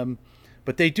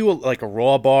 but they do a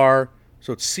raw bar,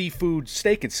 so it's seafood,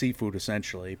 steak and seafood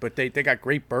essentially. But they got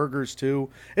great burgers too.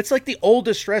 It's like the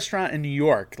oldest restaurant in New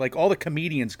York. Like all the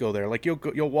comedians go there. Like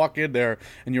you'll walk in there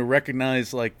and you'll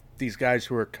recognize these guys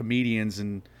who are comedians,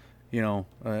 and and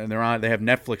they have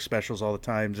Netflix specials all the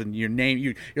times, and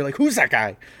you're like, who's that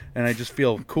guy? And I just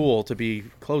feel cool to be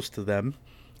close to them.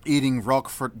 Eating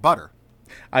Roquefort butter.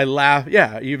 I laugh,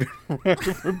 yeah, even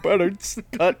for buttered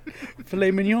cut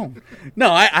filet mignon. No,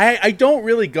 I don't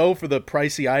really go for the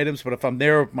pricey items, but if I'm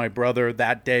there with my brother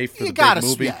that day for the big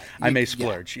movie, I may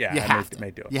splurge. Yeah, I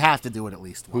may do it. You have to do it at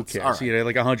least once. Who cares? All right.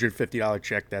 You get $150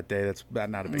 check that day. That's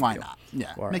not a big deal. Why not?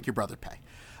 Yeah, All right. make your brother pay.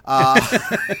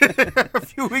 A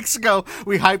few weeks ago,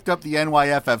 we hyped up the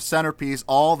NYFF centerpiece,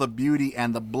 All the Beauty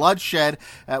and the Bloodshed.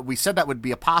 We said that would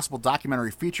be a possible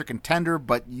documentary feature contender,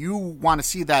 but you want to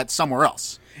see that somewhere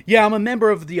else. Yeah, I'm a member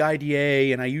of the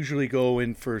IDA, and I usually go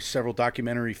in for several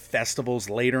documentary festivals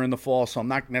later in the fall, so I'm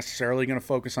not necessarily going to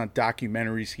focus on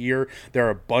documentaries here. There are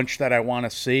a bunch that I want to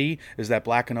see. Is that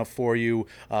black enough for you?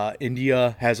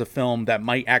 India has a film that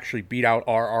might actually beat out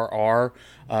RRR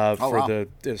for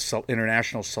the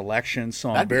international selection,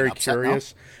 so I'm very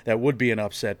curious. That would be an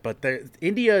upset, but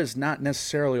India is not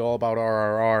necessarily all about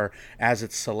RRR as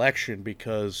its selection,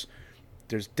 because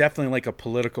there's definitely a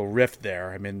political rift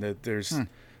there. I mean, there's,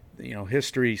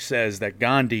 history says that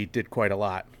Gandhi did quite a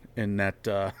lot in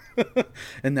that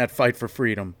in that fight for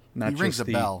freedom. Not He rings just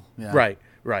a bell. Yeah.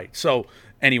 Right. So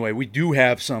anyway, we do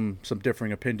have some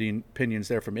differing opinions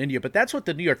there from India, but that's what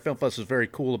the New York Film Festival is very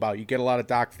cool about. You get a lot of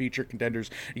doc feature contenders,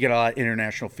 you get a lot of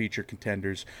international feature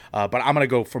contenders, but I'm going to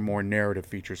go for more narrative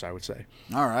features, I would say.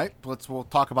 All right, we'll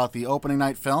talk about the opening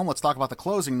night film. Let's talk about the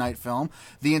closing night film.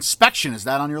 The Inspection, is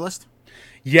that on your list?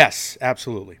 Yes,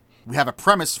 absolutely. We have a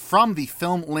premise from the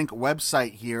Film Link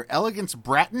website here. Elegance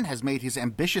Bratton has made his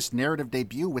ambitious narrative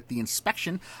debut with The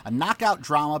Inspection, a knockout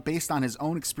drama based on his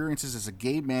own experiences as a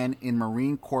gay man in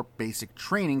Marine Corps basic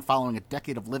training following a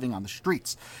decade of living on the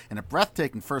streets. In a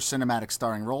breathtaking first cinematic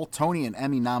starring role, Tony and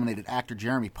Emmy-nominated actor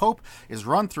Jeremy Pope is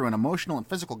run through an emotional and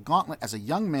physical gauntlet as a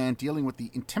young man dealing with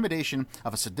the intimidation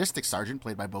of a sadistic sergeant,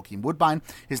 played by Bokeem Woodbine,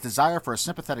 his desire for a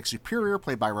sympathetic superior,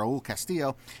 played by Raul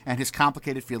Castillo, and his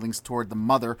complicated feelings toward the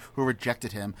mother who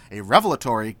rejected him, a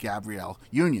revelatory Gabrielle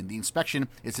Union. The Inspection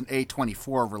is an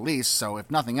A24 release, so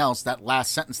if nothing else, that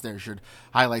last sentence there should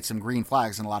highlight some green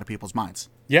flags in a lot of people's minds.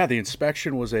 Yeah, The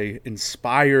Inspection was a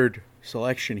inspired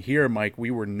selection here, Mike. We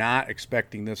were not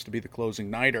expecting this to be the closing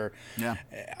nighter. Yeah,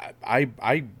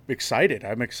 I'm excited.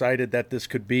 I'm excited that this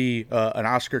could be an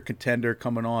Oscar contender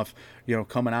coming out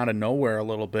of nowhere a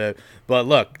little bit. But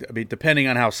look, I mean, depending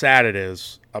on how sad it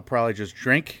is, I'll probably just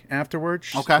drink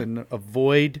afterwards and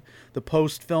avoid the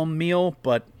post-film meal.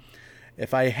 But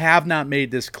if I have not made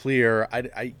this clear,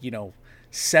 I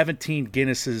 17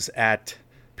 Guinnesses at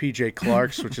PJ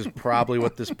Clark's, which is probably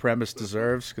what this premise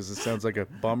deserves, because it sounds like a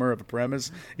bummer of a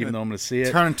premise, even though I'm going to see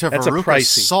it. Turn into That's Veruca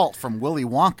pricey. Salt from Willy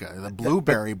Wonka, the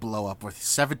blueberry blow up with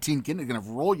 17 Guinness, going to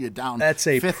roll you down. That's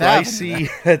a Fifth pricey. Avenue.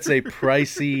 That's a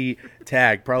pricey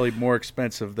tag, probably more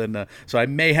expensive than. So I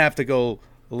may have to go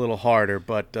a little harder.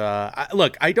 But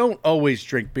look, I don't always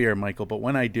drink beer, Michael, but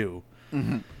when I do.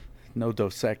 Mm-hmm. No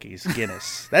Dos Equis,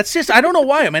 Guinness. That's just, I don't know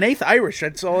why. I'm an eighth Irish.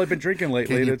 That's all I've been drinking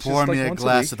lately. Can you It's pour just me like a once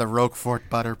glass week. of the Roquefort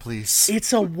butter, please?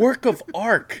 It's a work of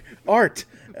art. But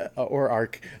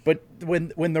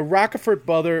when the Roquefort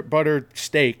butter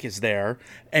steak is there,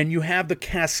 and you have the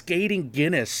cascading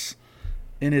Guinness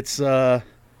in its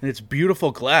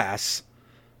beautiful glass,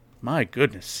 my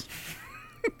goodness,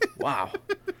 wow.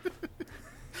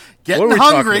 Getting What are we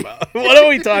hungry. talking about? What are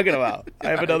we talking about? I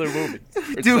have another movie.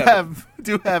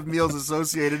 do have meals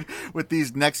associated with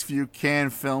these next few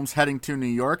Cannes films heading to New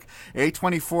York.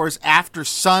 A24's After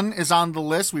Sun is on the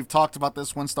list. We've talked about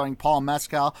this one, starring Paul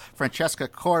Mescal, Francesca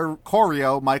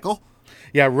Corio, Michael.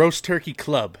 Yeah, Roast Turkey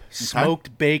Club,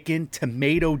 smoked bacon,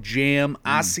 tomato jam,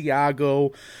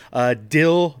 Asiago,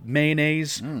 dill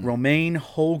mayonnaise, romaine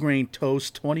whole grain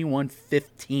toast,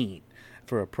 $21.15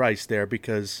 for a price there,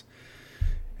 because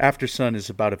After Sun is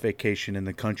about a vacation in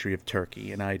the country of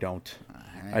Turkey, and I don't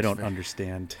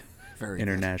understand Very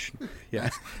international. Yeah,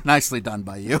 Nicely done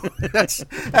by you. That's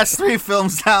 3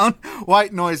 films down.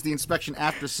 White Noise, The Inspection,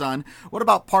 After Sun. What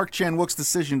about Park Chan-wook's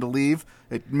decision to leave?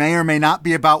 It may or may not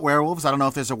be about werewolves. I don't know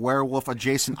if there's a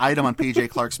werewolf-adjacent item on PJ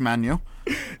Clark's menu.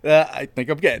 I think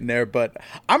I'm getting there, but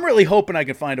I'm really hoping I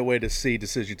can find a way to see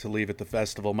Decision to Leave at the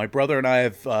festival. My brother and I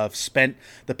have spent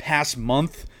the past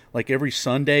month, like every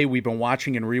Sunday, we've been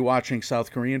watching and rewatching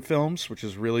South Korean films, which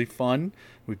is really fun.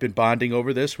 We've been bonding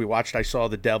over this. We watched I Saw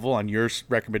the Devil on your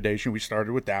recommendation. We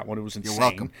started with that one. It was insane. You're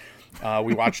welcome.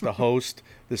 We watched The Host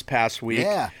this past week.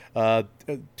 Yeah.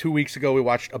 2 weeks ago, we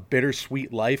watched A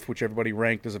Bittersweet Life, which everybody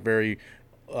ranked as a very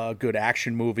good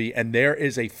action movie. And there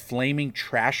is a flaming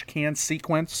trash can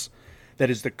sequence that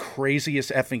is the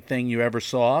craziest effing thing you ever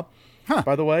saw.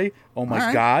 By the way, oh my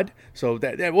right. God. So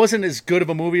that wasn't as good of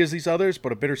a movie as these others,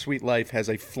 but A Bittersweet Life has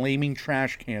a flaming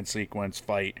trash can sequence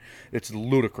fight. It's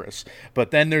ludicrous.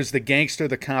 But then there's the gangster,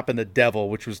 the cop, and the devil,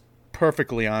 which was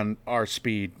perfectly on our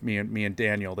speed, me and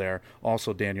Daniel there.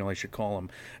 Also Daniel, I should call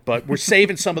him. But we're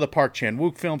saving some of the Park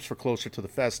Chan-wook films for closer to the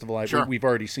festival. Sure. We've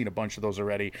already seen a bunch of those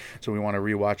already, so we want to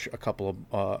rewatch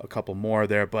a couple more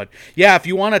there. But yeah, if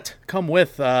you want to come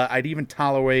with, I'd even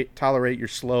tolerate your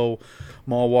slow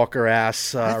mall walker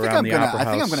ass around the Opera House. I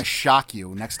think I'm going to shock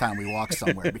you next time we walk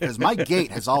somewhere, because my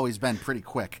gait has always been pretty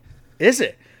quick. Is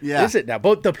it? Yeah. Is it now?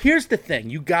 But here's the thing.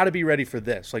 You got to be ready for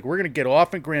this. Like, we're going to get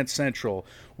off in Grand Central.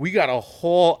 We got to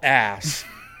haul ass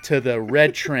to the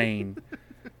red train.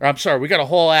 Or, I'm sorry. We got to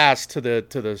haul ass to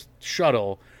the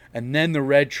shuttle, and then the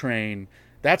red train.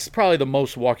 That's probably the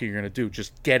most walking you're going to do,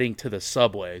 just getting to the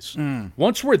subways.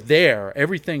 Once we're there,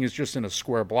 everything is just in a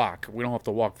square block. We don't have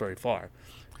to walk very far.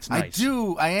 It's nice.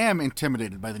 I am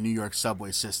intimidated by the New York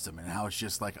subway system and how it's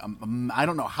just like, I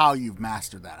don't know how you've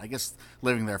mastered that. I guess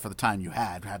living there for the time you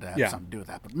had to have something to do with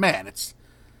that. But man,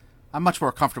 I'm much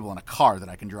more comfortable in a car that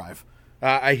I can drive.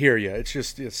 I hear you. It's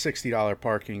just $60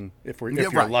 parking if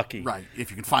you're lucky. Right, if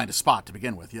you can find a spot to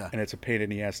begin with, yeah. And it's a pain in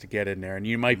the ass to get in there. And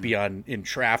you might be in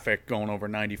traffic going over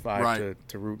 95 Right.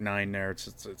 to Route 9 there.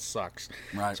 It sucks.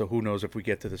 Right. So who knows if we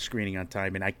get to the screening on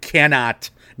time. And I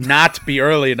cannot not be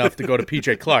early enough to go to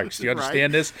PJ Clark's. Do you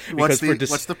understand this? What's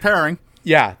the pairing?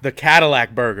 Yeah, the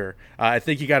Cadillac burger. I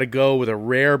think you got to go with a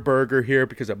rare burger here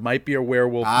because it might be a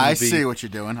werewolf movie. I see what you're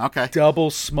doing. Okay.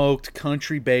 Double smoked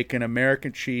country bacon,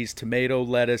 American cheese, tomato,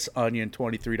 lettuce, onion,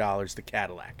 $23. The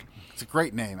Cadillac. It's a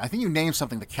great name. I think you name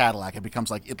something the Cadillac, it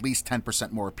becomes like at least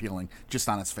 10% more appealing just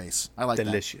on its face. I like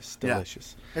Delicious, that. Yeah.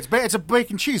 delicious. It's a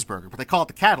bacon cheeseburger, but they call it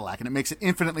the Cadillac, and it makes it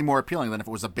infinitely more appealing than if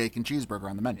it was a bacon cheeseburger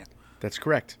on the menu. That's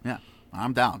correct. Yeah,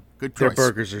 I'm down. Good Their choice.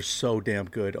 burgers are so damn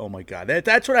good. Oh my god,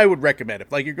 that's what I would recommend.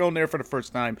 If like you're going there for the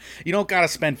first time, you don't gotta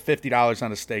spend $50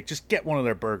 on a steak. Just get one of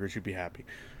their burgers. You'd be happy.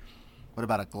 What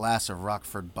about a glass of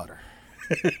Rockford butter?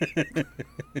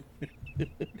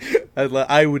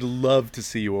 I would love to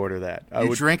see you order that.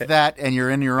 You drink that, and you're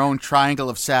in your own Triangle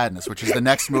of Sadness, which is the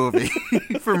next movie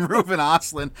from Ruben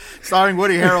Östlund, starring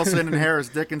Woody Harrelson and Harris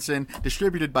Dickinson,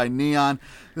 distributed by Neon.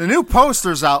 The new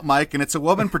poster's out, Mike, and it's a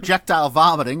woman projectile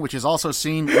vomiting, which is also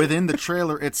seen within the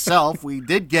trailer itself. We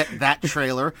did get that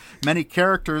trailer. Many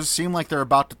characters seem like they're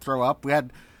about to throw up. We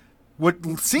had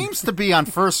what seems to be on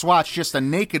first watch just a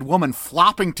naked woman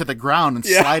flopping to the ground and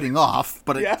sliding off,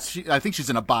 but I think she's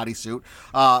in a bodysuit.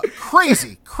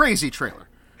 Crazy trailer.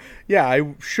 Yeah,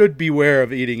 I should beware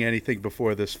of eating anything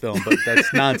before this film, but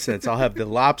that's nonsense. I'll have the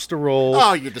lobster roll.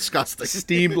 Oh, you're disgusting.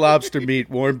 Steamed lobster meat,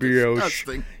 warm brioche.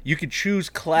 Disgusting. You could choose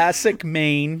classic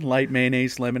Maine, light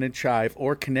mayonnaise, lemon, and chive,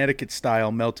 or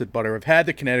Connecticut-style melted butter. I've had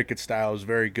the Connecticut style. It's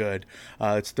very good.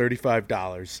 It's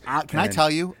 $35. Can I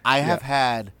tell you, I have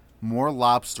had more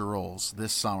lobster rolls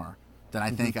this summer than I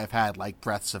think I've had like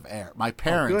breaths of air. My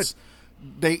parents,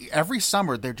 every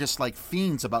summer they're just like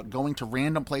fiends about going to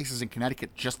random places in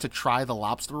Connecticut just to try the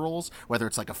lobster rolls, whether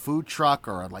it's like a food truck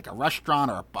or like a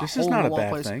restaurant or a This is not a bad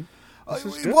place. thing. This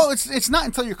is good. Well, it's not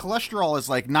until your cholesterol is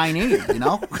like 980, you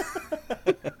know?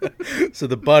 So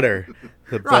the butter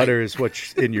is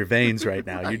what's in your veins right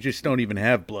now. You just don't even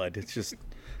have blood. It's just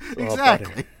all butter.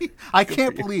 Exactly. I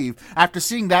can't believe, after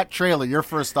seeing that trailer, your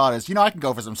first thought is, I can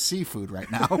go for some seafood right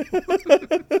now.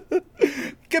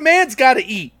 A man's got to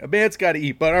eat.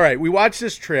 But all right, we watch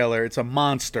this trailer. It's a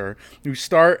monster. We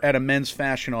start at a men's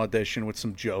fashion audition with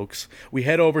some jokes. We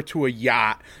head over to a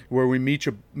yacht where we meet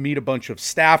a bunch of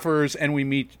staffers and we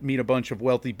meet a bunch of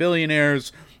wealthy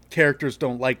billionaires. Characters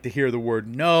don't like to hear the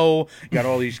word no. Got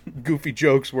all these goofy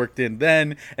jokes worked in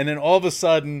then. And then all of a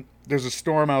sudden, there's a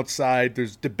storm outside.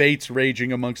 There's debates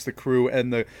raging amongst the crew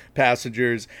and the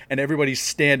passengers. And everybody's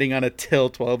standing on a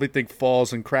tilt while everything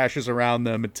falls and crashes around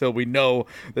them until we know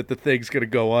that the thing's going to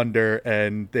go under.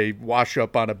 And they wash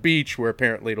up on a beach where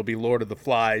apparently it'll be Lord of the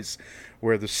Flies,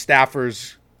 where the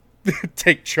staffers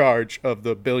take charge of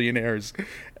the billionaires.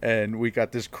 And we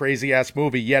got this crazy-ass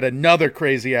movie, yet another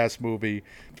crazy-ass movie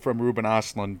from Ruben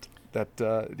Östlund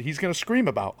that he's going to scream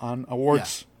about on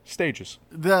awards stages.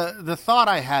 The thought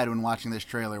I had when watching this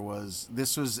trailer was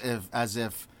as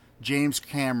if James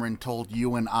Cameron told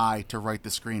you and I to write the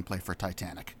screenplay for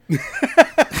Titanic.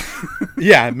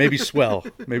 Yeah, maybe swell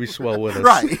with us.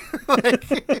 Right.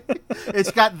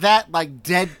 It's got that like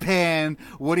deadpan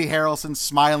Woody Harrelson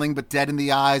smiling but dead in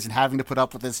the eyes and having to put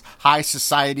up with this high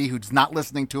society who's not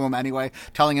listening to him anyway,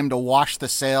 telling him to wash the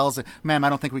sails. Ma'am, I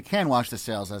don't think we can wash the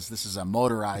sails as this is a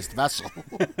motorized vessel.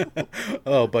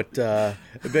 But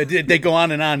they go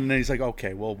on, and then he's like,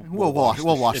 okay, well, we'll wash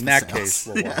in the that sails. case,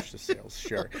 we'll wash the sails,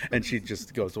 sure. And she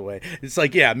just goes away. It's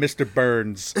like, Mr.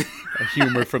 Burns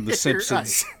humor from The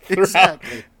Simpsons. Right.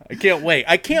 Exactly.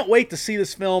 I can't wait to see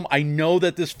this film. I know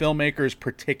that this filmmaker is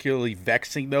particularly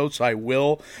vexing, though, so I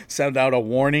will send out a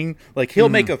warning. Like, he'll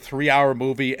make a 3-hour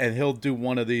movie, and he'll do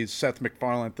one of these Seth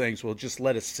MacFarlane things. We'll just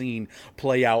let a scene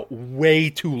play out way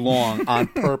too long on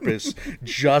purpose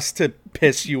just to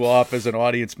piss you off as an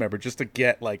audience member, just to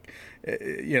get, like,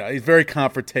 he's very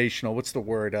confrontational. What's the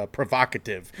word?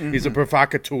 Provocative. He's a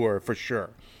provocateur for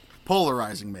sure.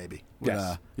 Polarizing, maybe.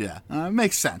 Yes.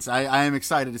 Makes sense. I am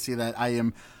excited to see that. I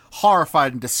am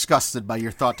horrified and disgusted by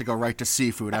your thought to go right to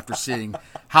seafood after seeing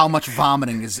how much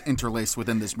vomiting is interlaced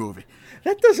within this movie.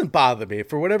 That doesn't bother me.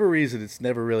 For whatever reason, it's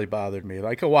never really bothered me.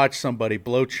 I could watch somebody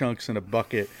blow chunks in a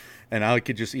bucket, and I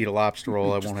could just eat a lobster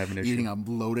roll. I won't have an issue. Eating a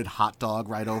loaded hot dog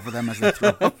right over them as they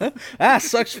throw up.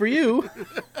 Sucks for you.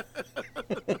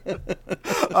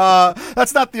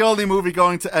 That's not the only movie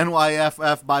going to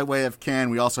NYFF by way of Cannes.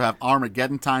 We also have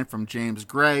Armageddon Time from James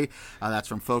Gray. That's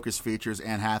from Focus Features,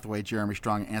 Anne Hathaway, Jeremy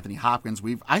Strong, and Anthony Hopkins.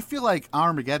 I feel like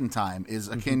Armageddon Time is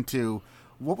akin to,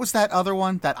 what was that other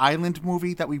one? That island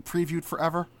movie that we previewed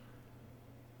forever?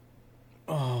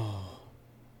 Oh.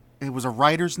 It was a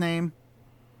writer's name.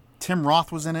 Tim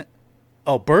Roth was in it.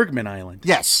 Oh, Bergman Island.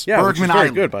 Yes, Yeah, which is Bergman very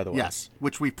Island. good, by the way. Yes,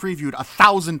 which we previed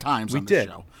 1,000 times We on the did.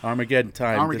 show. Armageddon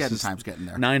Time. Armageddon This is Time's getting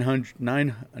there.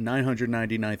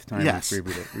 999th time Yes. we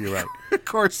previewed it. You're right.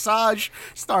 Corsage,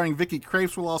 starring Vicky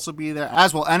Krieps, will also be there,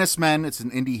 as will Ennis Men. It's an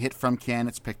indie hit from Cannes.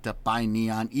 It's picked up by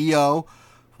Neon. EO,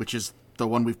 which is the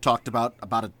one we've talked about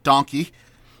a donkey.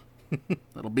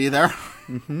 That'll be there.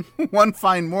 One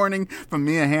Fine Morning from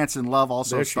Mia Hansen-Love,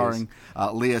 also There she starring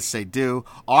Leah Seydoux.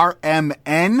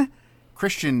 RMN,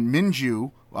 Christian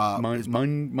Minju.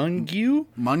 Mungu?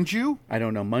 Munju? I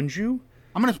don't know. Munju?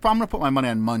 I'm gonna put my money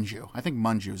on Munju. I think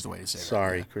Munju is the way to say it.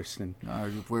 Sorry, Kristen.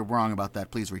 If we're wrong about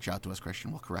that, please reach out to us,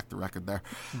 Christian. We'll correct the record there.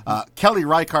 Kelly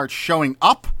Reichardt Showing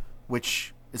Up,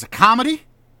 which is a comedy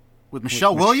with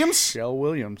Michelle Williams, Michelle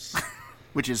Williams.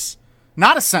 which is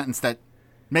not a sentence that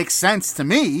makes sense to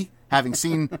me, having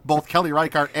seen both Kelly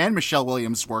Reichardt and Michelle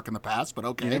Williams work in the past, but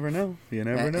okay. You never know. You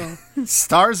never know.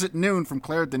 Stars at Noon from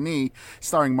Claire Denis,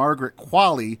 starring Margaret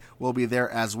Qualley, will be there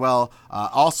as well.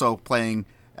 Also playing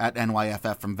at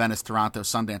NYFF from Venice, Toronto,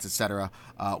 Sundance, etc.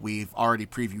 We've already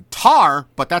previewed Tar,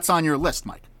 but that's on your list,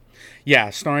 Mike.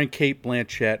 Yeah, starring Kate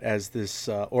Blanchett as this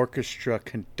orchestra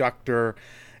conductor.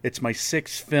 It's my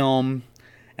sixth film,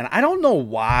 and I don't know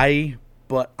why,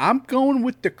 but I'm going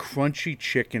with the crunchy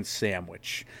chicken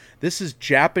sandwich. This is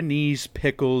Japanese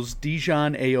pickles,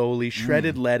 Dijon aioli,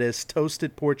 shredded lettuce,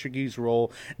 toasted Portuguese roll,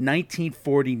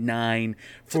 1949.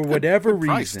 For whatever Good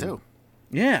price, reason, too.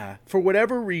 yeah, for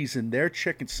whatever reason, their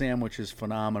chicken sandwich is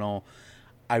phenomenal.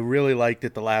 I really liked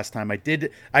it the last time I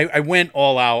did. I went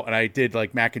all out and I did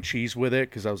like mac and cheese with it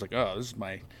because I was like, oh,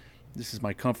 this is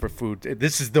my comfort food.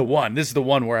 This is the one. This is the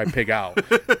one where I pig out.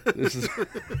 This is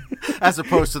As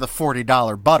opposed to the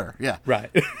 $40 butter. Yeah. right.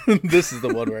 This is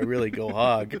the one where I really go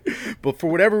hog. But for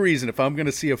whatever reason, if I'm going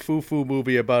to see a foo-foo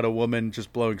movie about a woman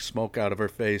just blowing smoke out of her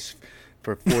face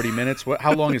for 40 minutes,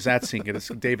 how long is that scene? It's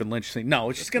David Lynch scene. No,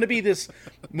 it's just going to be this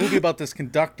movie about this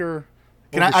conductor.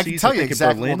 I can tell you in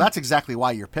exactly. Well, Berlin. that's exactly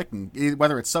why you're picking,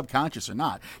 whether it's subconscious or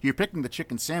not. You're picking the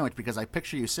chicken sandwich because I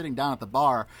picture you sitting down at the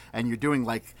bar and you're doing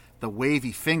like the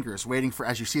wavy fingers, waiting for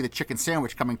as you see the chicken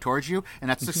sandwich coming towards you, and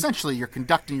that's essentially you're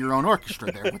conducting your own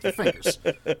orchestra there with your fingers.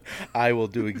 I will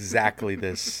do exactly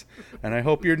this, and I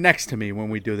hope you're next to me when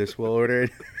we do this. We'll order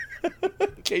it.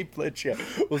 Kate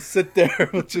Blanchett. We'll sit there.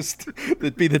 We'll just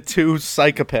be the two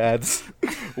psychopaths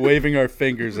waving our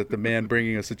fingers at the man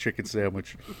bringing us a chicken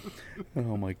sandwich.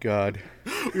 Oh my God.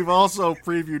 We've also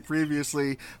previewed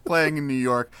previously, playing in New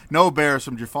York, No Bears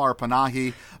from Jafar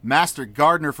Panahi, Master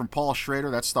Gardener from Paul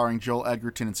Schrader, that's starring Joel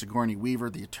Edgerton and Sigourney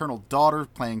Weaver, The Eternal Daughter,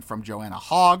 playing from Joanna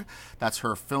Hogg, that's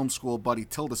her film school buddy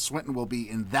Tilda Swinton will be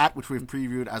in that, which we've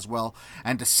previewed as well,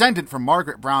 and Descendant from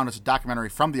Margaret Brown is a documentary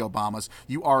from the Obamas.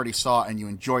 You already saw and you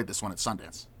enjoyed this one at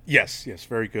Sundance. Yes,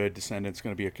 very good. Descendant's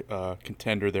going to be a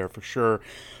contender there for sure.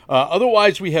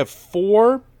 Otherwise, we have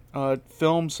four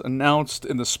films announced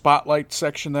in the spotlight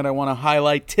section that I want to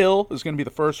highlight. Till is going to be the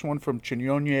first one from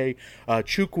Chinyonye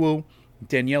Chukwu.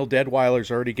 Danielle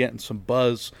Deadweiler's already getting some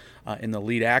buzz in the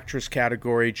lead actress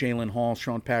category. Jalen Hall,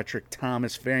 Sean Patrick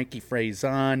Thomas, Frankie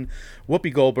Faison,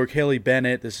 Whoopi Goldberg, Haley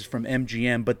Bennett. This is from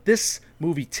MGM. But this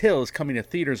movie, Till, is coming to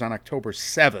theaters on October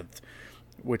 7th.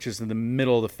 Which is in the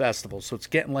middle of the festival. So it's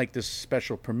getting like this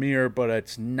special premiere, but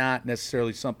it's not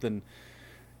necessarily something,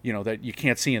 that you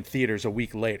can't see in theaters a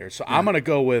week later. So I'm going to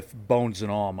go with Bones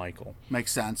and All, Michael.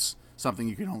 Makes sense. Something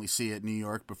you can only see at New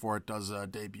York before it does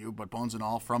debut. But Bones and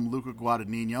All from Luca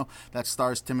Guadagnino. That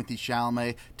stars Timothée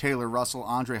Chalamet, Taylor Russell,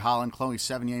 Andre Holland, Chloe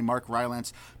Sevigny, Mark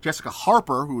Rylance, Jessica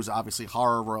Harper, who is obviously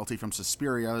horror royalty from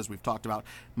Suspiria, as we've talked about,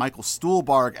 Michael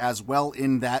Stuhlbarg as well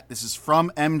in that. This is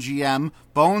from MGM.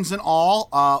 Bones and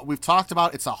All, we've talked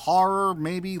about it's a horror,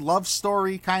 maybe love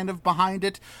story kind of behind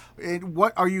it.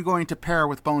 What are you going to pair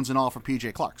with Bones and All for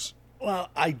PJ Clark's?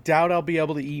 Well, I doubt I'll be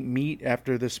able to eat meat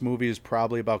after this movie is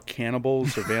probably about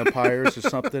cannibals or vampires or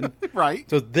something. Right.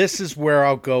 So this is where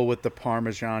I'll go with the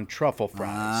Parmesan truffle fries.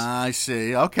 I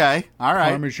see. Okay. All right.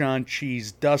 Parmesan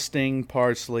cheese dusting,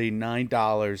 parsley,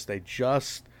 $9. They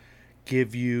just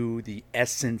give you the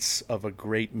essence of a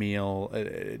great meal.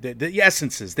 The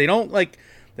essences. They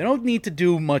don't need to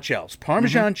do much else.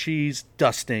 Parmesan cheese,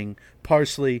 dusting,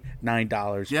 parsley,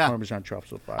 $9. Yeah. Parmesan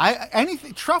truffle fries.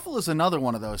 Truffle is another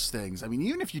one of those things. I mean,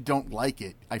 even if you don't like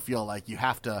it, I feel like you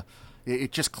have to.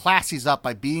 It just classies up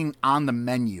by being on the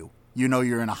menu.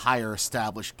 You're in a higher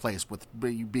established place with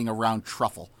being around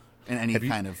truffle in any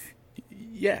kind of.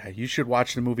 Yeah, you should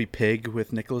watch the movie Pig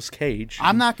with Nicolas Cage.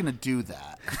 I'm not going to do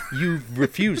that. You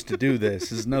refuse to do this.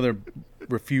 This is another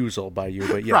refusal by you,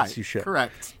 but yes, right, you should.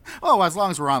 Correct. Oh, as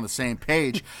long as we're on the same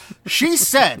page. She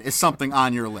Said is something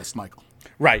on your list, Michael.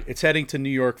 Right, it's heading to New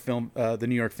York the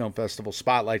New York Film Festival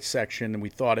Spotlight section, and we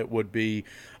thought it would be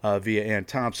via Ann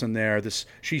Thompson there. This,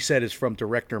 she said, is from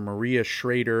director Maria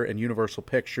Schrader and Universal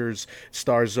Pictures.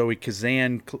 Stars Zoe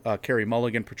Kazan, Carey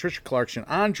Mulligan, Patricia Clarkson,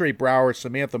 Andre Brower,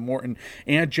 Samantha Morton,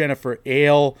 and Jennifer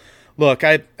Ale. Look,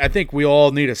 I think we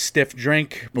all need a stiff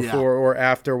drink before or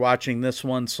after watching this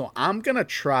one, so I'm going to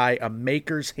try a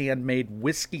Maker's Handmade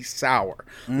Whiskey Sour.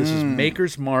 This is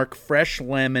Maker's Mark, fresh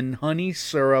lemon, honey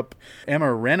syrup,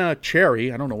 Amarena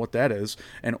cherry, I don't know what that is,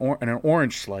 and an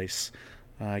orange slice.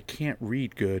 I can't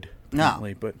read good,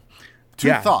 apparently, but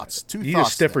Two thoughts. You need a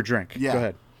stiffer drink. Yeah. Go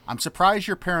ahead. I'm surprised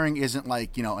your pairing isn't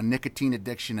like, a nicotine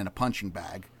addiction in a punching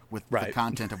bag with the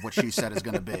content of what she said is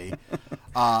going to be.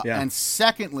 And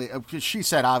secondly, she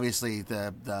said obviously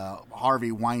the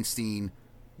Harvey Weinstein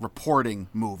reporting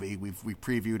movie. We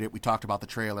previewed it. We talked about the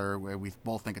trailer where we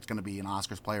both think it's going to be an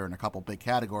Oscars player in a couple big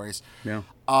categories. Yeah.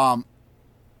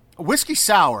 Whiskey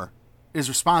Sour is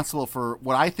responsible for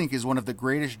what I think is one of the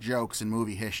greatest jokes in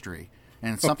movie history,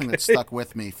 and it's something that stuck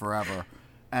with me forever.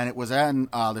 And it was in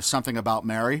There's Something About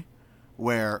Mary,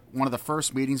 where one of the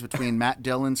first meetings between Matt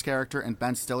Dillon's character and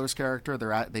Ben Stiller's character,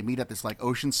 they meet at this like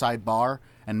oceanside bar,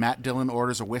 and Matt Dillon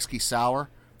orders a whiskey sour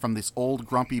from this old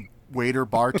grumpy waiter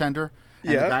bartender,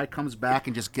 and the guy comes back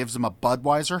and just gives him a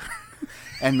Budweiser,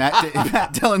 and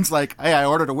Matt Dillon's like, "Hey, I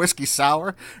ordered a whiskey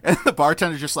sour," and the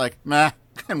bartender's just like, "Meh,"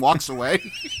 and walks away.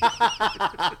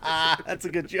 That's a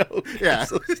good joke. Yeah.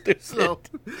 So,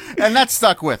 and that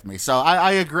stuck with me. So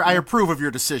I agree. I approve of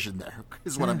your decision there,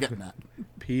 is what I'm getting at.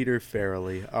 Peter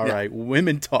Farrelly. All right.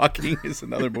 Women Talking is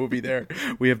another movie there.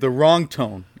 We have the wrong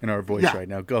tone in our voice right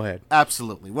now. Go ahead.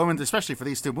 Absolutely. Women, especially for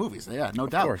these two movies. Yeah, no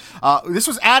doubt. Course. This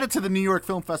was added to the New York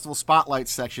Film Festival Spotlight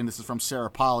section. This is from Sarah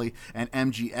Polley and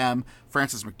MGM.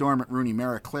 Frances McDormand, Rooney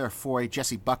Mara, Claire Foy,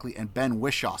 Jesse Buckley, and Ben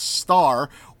Whishaw star.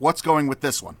 What's going with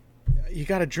this one? You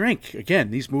got to drink.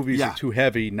 Again, these movies are too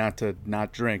heavy not to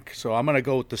not drink. So I'm going to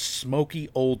go with the Smoky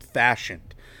Old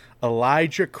Fashioned.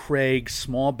 Elijah Craig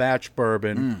small batch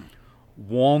bourbon,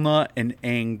 walnut and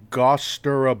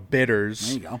Angostura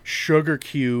bitters, sugar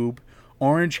cube,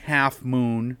 orange half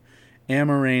moon,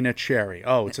 Amarena cherry.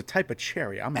 Oh, it's a type of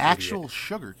cherry. I'm an actual idiot.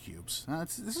 Sugar cubes.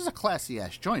 This is a classy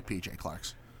ass joint, PJ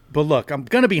Clark's. But look, I'm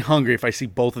going to be hungry if I see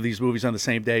both of these movies on the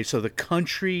same day. So the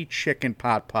country chicken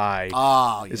pot pie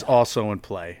is also in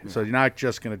play. Yeah. So you're not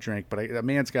just going to drink, but a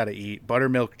man's got to eat.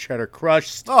 Buttermilk cheddar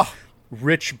crust,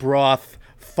 rich broth,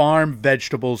 farm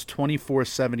vegetables,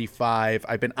 $24.75.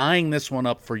 I've been eyeing this one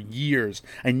up for years.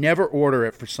 I never order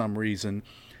it for some reason,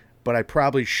 but I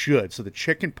probably should. So the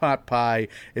chicken pot pie,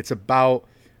 it's about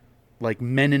like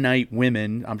Mennonite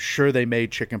women. I'm sure they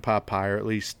made chicken pot pie, or at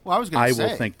least I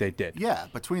will think they did. Yeah,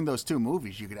 between those two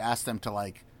movies, you could ask them to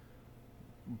like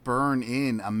burn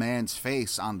in a man's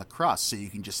face on the crust so you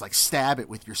can just like stab it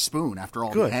with your spoon after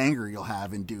all the anger you'll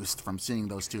have induced from seeing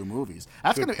those two movies.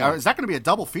 Is that going to be a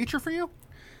double feature for you?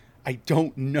 I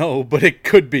don't know, but it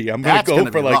could be. I'm going to go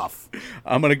for rough.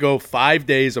 I'm going to go 5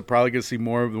 days. I'm probably going to see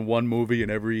more than one movie in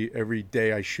every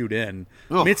day I shoot in.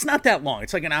 Ugh. I mean, it's not that long.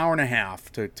 It's like an hour and a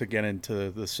half to get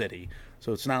into the city.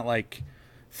 So it's not like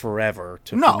forever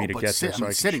for me to get there.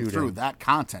 So sitting through that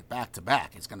content back to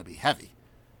back is going to be heavy,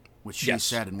 which she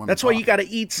said in Women That's why you got to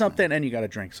eat something and you got to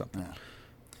drink something. Yeah.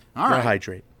 All right. Gotta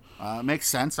hydrate. Makes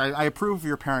sense. I approve of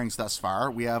your pairings thus far.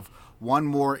 We have one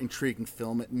more intriguing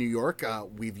film at New York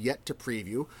we've yet to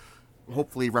preview,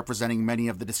 hopefully representing many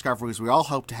of the discoveries we all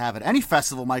hope to have at any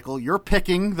festival. Michael, you're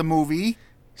picking the movie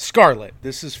Scarlet.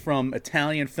 This is from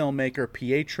Italian filmmaker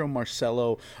Pietro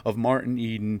Marcello of Martin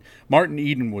Eden. Martin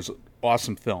Eden was an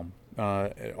awesome film,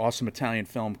 awesome Italian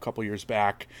film a couple years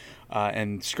back.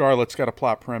 And Scarlet's got a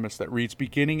plot premise that reads,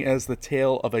 beginning as the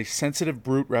tale of a sensitive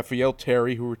brute, Raphael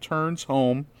Terry, who returns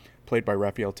home, played by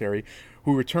Raphael Terry,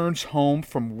 who returns home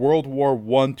from World War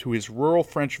I to his rural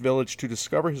French village to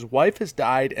discover his wife has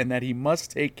died and that he must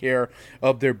take care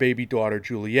of their baby daughter,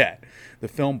 Juliet. The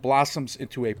film blossoms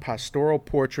into a pastoral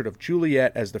portrait of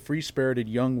Juliet as the free-spirited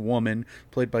young woman,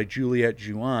 played by Juliette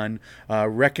Juan,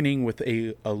 reckoning with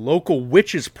a local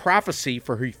witch's prophecy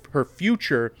for her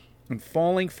future and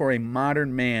falling for a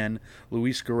modern man,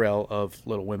 Luis Gurel of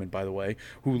Little Women, by the way,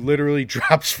 who literally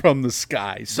drops from the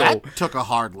sky. So that took a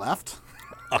hard left.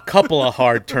 A couple of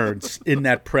hard turns in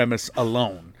that premise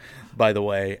alone, by the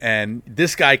way. And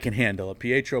this guy can handle it.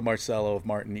 Pietro Marcello of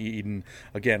Martin Eden,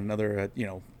 again, another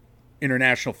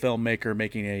international filmmaker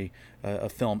making a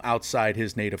film outside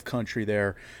his native country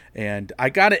there. And I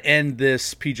got to end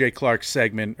this PJ Clark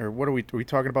segment, or what are we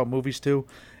talking about movies too?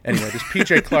 Anyway, this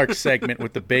PJ Clark segment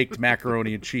with the baked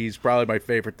macaroni and cheese, probably my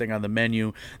favorite thing on the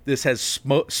menu. This has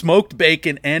smoked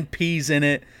bacon and peas in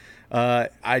it.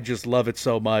 I just love it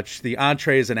so much. The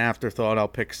entree is an afterthought. I'll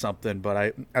pick something,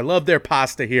 but I love their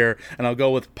pasta here, and I'll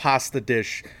go with pasta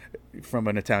dish from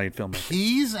an Italian filmmaker.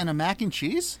 Peas and a mac and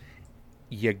cheese?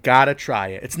 You gotta try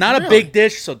it. It's not a Really? big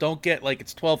dish, so don't get like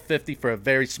it's $12.50 for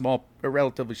a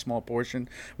relatively small portion.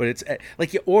 But it's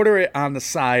like you order it on the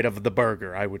side of the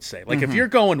burger. I would say, like if you're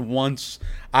going once,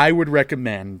 I would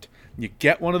recommend you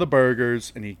get one of the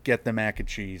burgers and you get the mac and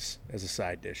cheese as a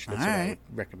side dish. That's what I would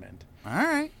recommend. All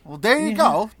right. Well, there you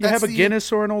go. You have a the-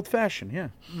 Guinness or an old fashioned, yeah.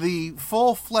 The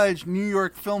full-fledged New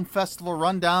York Film Festival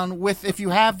rundown with, if you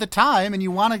have the time and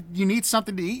you need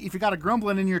something to eat, if you got a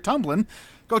grumbling and you're tumbling,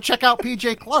 go check out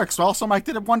PJ Clark's. Also, Mike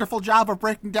did a wonderful job of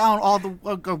breaking down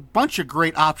a bunch of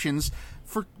great options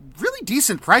for really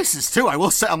decent prices too. I will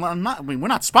say, we're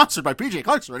not sponsored by PJ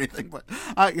Clark's or anything, but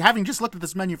having just looked at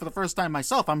this menu for the first time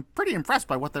myself, I'm pretty impressed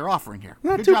by what they're offering here.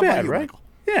 Not Good too job by bad, you, right? Michael.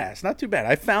 Yeah, it's not too bad.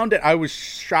 I found it. I was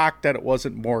shocked that it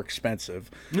wasn't more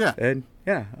expensive. Yeah. And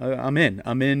yeah, I'm in.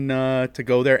 I'm in to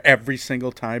go there every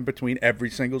single time between every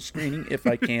single screening if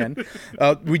I can.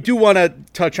 We do want to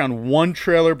touch on one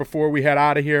trailer before we head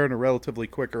out of here in a relatively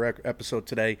quicker episode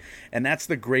today, and that's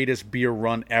The Greatest Beer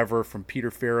Run Ever from Peter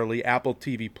Farrelly, Apple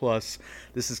TV Plus.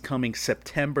 This is coming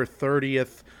September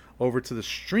 30th over to the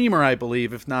streamer, I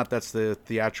believe. If not, that's the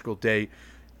theatrical date.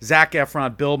 Zac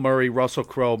Efron, Bill Murray, Russell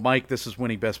Crowe. Mike, this is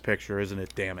winning Best Picture, isn't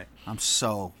it? Damn it. I'm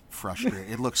so frustrated.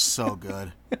 It looks so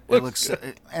good. It looks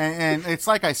and it's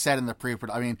like I said in the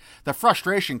I mean, the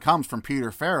frustration comes from Peter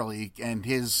Farrelly and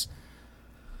his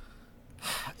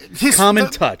Common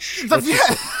touch.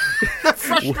 The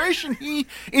frustration he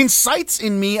incites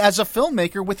in me as a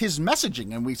filmmaker with his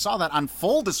messaging, and we saw that on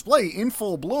full display in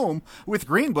full bloom with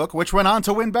Green Book, which went on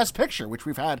to win Best Picture, which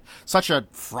we've had such a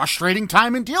frustrating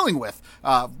time in dealing with,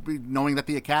 knowing that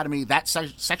the Academy, that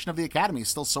section of the Academy is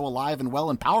still so alive and well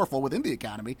and powerful within the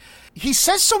Academy. He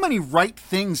says so many right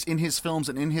things in his films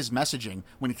and in his messaging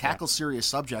when he tackles serious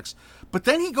subjects, but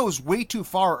then he goes way too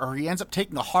far, or he ends up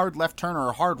taking a hard left turn or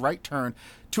a hard right turn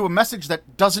to a message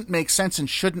that doesn't make sense and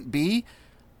shouldn't be,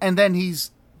 and then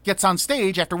gets on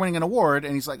stage after winning an award,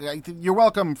 and he's like, "You're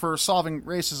welcome for solving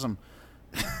racism."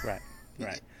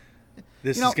 Right.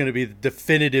 This is going to be the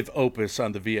definitive opus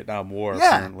on the Vietnam War,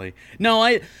 Yeah. apparently. No,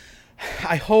 I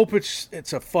hope it's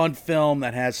a fun film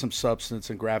that has some substance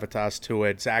and gravitas to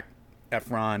it. Zac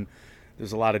Efron,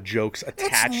 there's a lot of jokes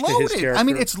attached It's to his loaded. character. I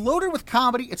mean, it's loaded with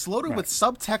comedy. It's loaded with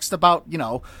subtext about,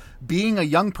 being a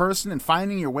young person and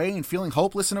finding your way and feeling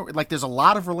hopeless. And like, there's a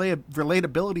lot of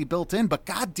relatability built in. But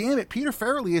God damn it, Peter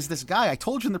Farrelly is this guy. I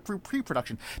told you in the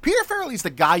pre-production. Peter Farrelly is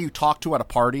the guy you talk to at a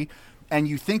party, and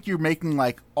you think you're making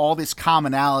like all this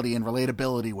commonality and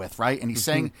relatability with, right? And he's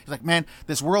saying, he's like, "Man,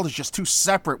 this world is just too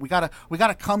separate. We gotta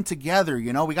come together.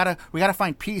 We gotta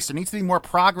find peace. There needs to be more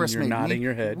progress." And you're made. nodding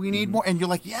your head. We need more. And you're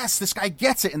like, "Yes, this guy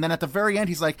gets it." And then at the very end,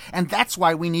 he's like, "And that's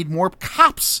why we need more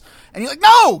cops." And you're like,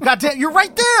 "No, goddamn, you're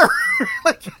right there.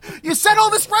 Like, you said all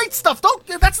this right stuff.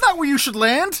 That's not where you should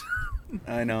land."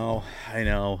 I know.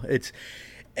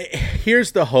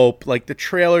 Here's the hope. Like, the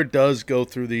trailer does go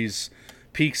through these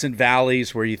peaks and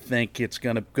valleys where you think it's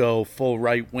going to go full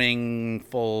right wing,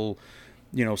 full,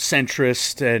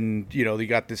 centrist, and, you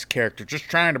got this character just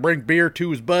trying to bring beer to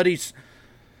his buddies.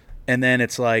 And then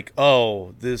it's like,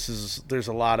 oh, there's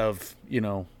a lot of,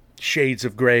 shades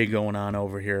of gray going on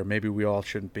over here. Maybe we all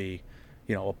shouldn't be,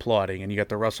 applauding. And you got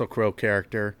the Russell Crowe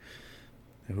character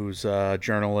who's a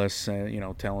journalist,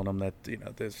 telling him that,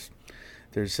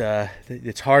 there's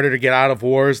it's harder to get out of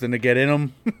wars than to get in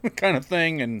them, kind of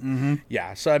thing. And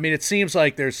yeah, so I mean, it seems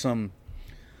like there's some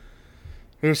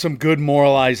good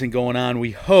moralizing going on,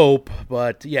 we hope,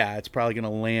 but yeah, it's probably going to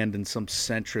land in some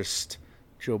centrist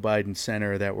Joe Biden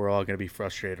center that we're all going to be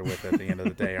frustrated with at the end of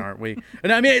the day, aren't we?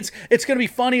 And I mean, it's going to be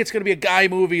funny. It's going to be a guy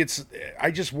movie. I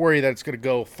just worry that it's going to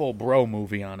go full bro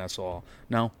movie on us all.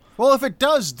 No? Well, if it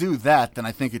does do that, then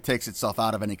I think it takes itself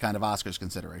out of any kind of Oscars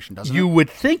consideration, doesn't You it? would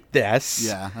think this.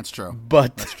 Yeah, that's true.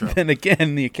 But That's true. then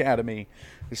again, the Academy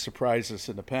has surprised us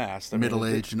in the past. I mean,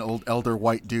 Middle-aged and old elder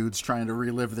white dudes trying to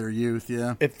relive their youth,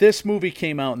 yeah. if this movie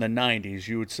came out in the 90s,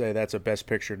 you would say that's a Best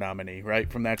Picture nominee,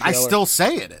 right? From that trailer? I still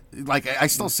say it. Like, I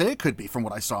still say it could be from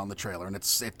what I saw in the trailer, and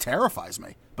it terrifies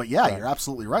me. But yeah, You're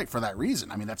absolutely right for that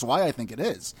reason. I mean, that's why I think it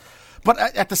is. But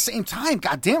at the same time,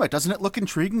 God damn it, doesn't it look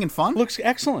intriguing and fun? Looks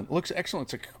excellent.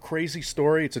 It's a crazy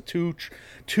story. It's a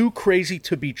too crazy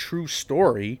to be true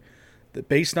story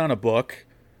based on a book,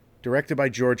 directed by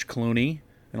George Clooney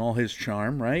and all his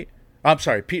charm, right? I'm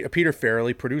sorry, Peter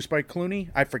Farrelly, produced by Clooney?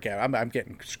 I forget. I'm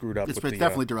getting screwed up. It's with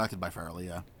definitely directed by Farrelly,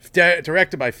 yeah.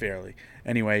 Directed by Farrelly.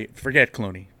 Anyway, forget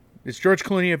Clooney. Is George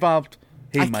Clooney involved?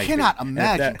 He I might cannot be.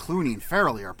 imagine Clooney and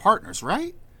Farrelly are partners,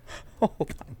 right? Hold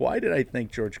on. Why did I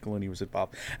think George Clooney was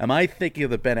involved? Am I thinking of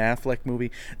the Ben Affleck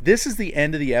movie? This is the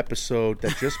end of the episode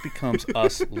that just becomes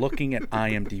us looking at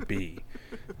IMDb.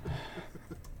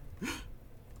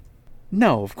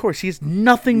 No, of course, he has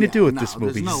nothing to do with this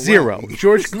movie. Zero.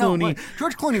 George Clooney.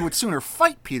 George Clooney would sooner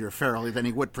fight Peter Farrelly than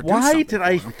he would produce Why something did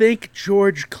I for him. think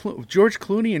George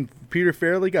Clooney and Peter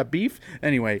Farrelly got beef?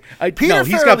 Anyway, Peter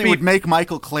he's got Farrelly beef. would make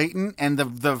Michael Clayton, and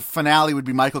the finale would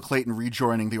be Michael Clayton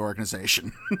rejoining the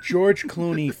organization. George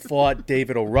Clooney fought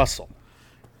David O. Russell.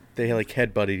 They like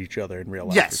headbutted each other in real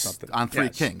life or Yes, something. on Three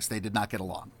Yes. Kings, they did not get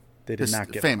along. They did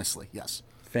not get famously, yes.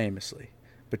 famously.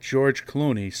 But George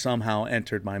Clooney somehow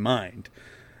entered my mind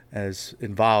as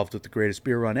involved with the greatest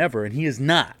beer run ever, and he is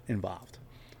not involved.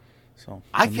 So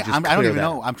I let me can't. just I don't clear even that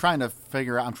know. up. I'm trying to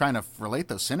figure out. I'm trying to relate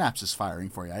those synapses firing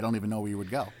for you. I don't even know where you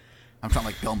would go. I'm trying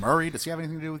like Bill Murray. Does he have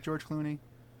anything to do with George Clooney?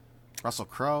 Russell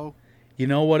Crowe. You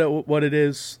know what it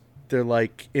is? They're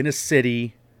like in a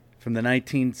city from the late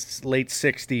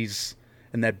 60s,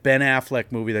 and that Ben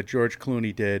Affleck movie that George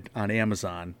Clooney did on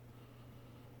Amazon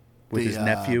with his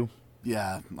nephew,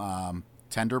 Yeah,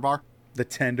 Tender Bar. The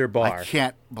Tender Bar. I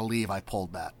can't believe I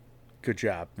pulled that. Good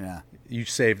job. Yeah. You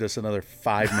saved us another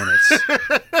 5 minutes.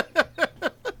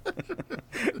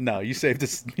 No, you saved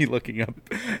us me looking up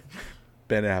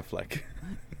Ben Affleck.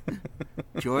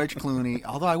 George Clooney.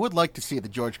 Although I would like to see the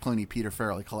George Clooney Peter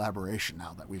Farrelly collaboration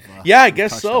now that we've. Yeah, I we've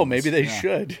guess touched so. on Maybe this. they Yeah.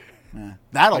 should. Yeah.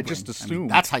 That'll. I just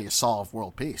assumed. that's how you solve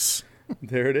world peace.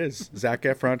 There it is. Zac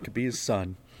Efron could be his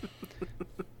son.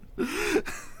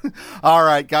 All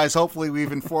right, guys. Hopefully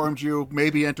we've informed you,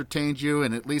 maybe entertained you,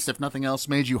 and at least, if nothing else,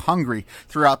 made you hungry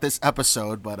throughout this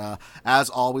episode. But as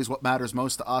always, what matters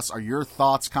most to us are your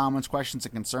thoughts, comments, questions,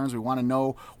 and concerns. We want to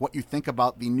know what you think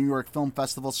about the New York Film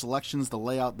Festival selections, the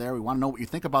layout there. We want to know what you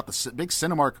think about the big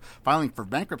Cinemark filing for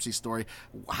bankruptcy story.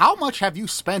 How much have you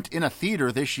spent in a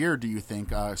theater this year, do you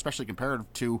think, especially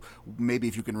compared to maybe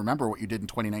if you can remember what you did in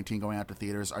 2019 going out to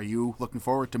theaters? Are you looking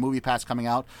forward to MoviePass coming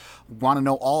out? Want to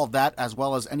know all of that, as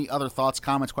well as any other thoughts,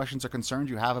 comments, questions, or concerns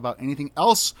you have about anything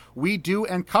else we do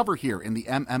and cover here in the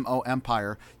MMO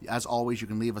Empire. As always, you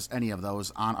can leave us any of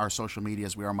those on our social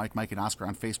medias. We are Mike, and Oscar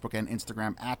on Facebook and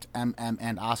Instagram, at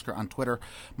and Oscar on Twitter,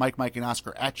 Mike, and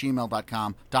Oscar at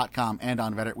gmail.com, and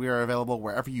on Reddit. We are available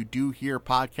wherever you do hear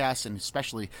podcasts, and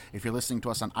especially if you're listening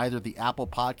to us on either the Apple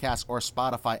Podcasts or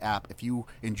Spotify app. If you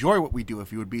enjoy what we do,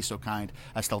 if you would be so kind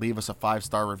as to leave us a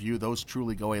 5-star review, those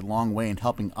truly go a long way in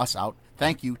helping us out.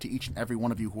 Thank you to each and every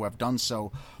one of you who have done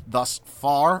so thus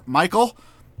far. Michael,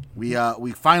 we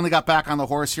finally got back on the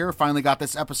horse here, finally got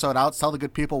this episode out. Tell the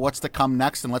good people what's to come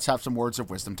next, and let's have some words of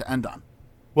wisdom to end on.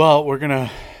 Well, we're going to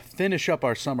finish up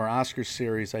our summer Oscar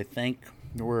series, I think.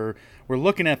 We're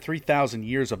looking at 3,000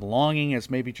 Years of Longing as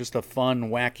maybe just a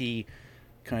fun, wacky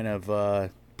kind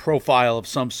of profile of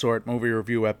some sort, movie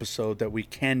review episode that we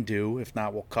can do. If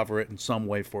not, we'll cover it in some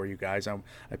way for you guys. I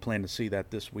plan to see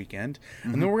that this weekend.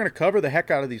 And then we're going to cover the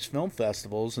heck out of these film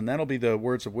festivals, and that'll be the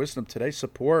words of wisdom today.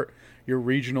 Support your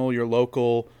regional, your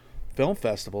local film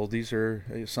festival. This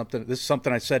is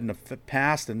something I said in the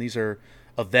past, and these are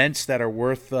events that are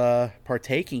worth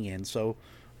partaking in. So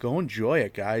go enjoy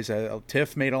it, guys.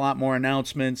 TIFF made a lot more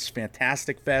announcements.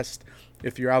 Fantastic Fest.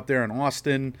 If you're out there in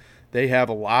Austin, they have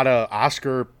a lot of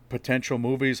Oscar potential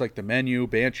movies like The Menu,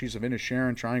 Banshees of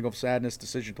Inisherin, Triangle of Sadness,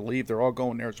 Decision to Leave. They're all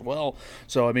going there as well.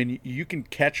 So, I mean, you can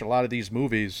catch a lot of these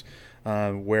movies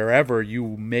wherever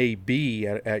you may be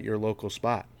at your local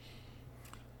spot.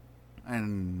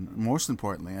 And most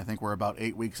importantly, I think we're about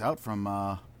 8 weeks out from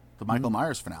the Michael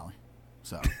Myers finale.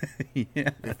 So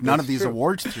Yeah, if none of these true.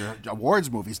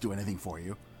 awards movies do anything for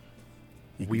you,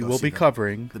 you can We go will see be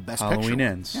covering the Best Halloween Picture one.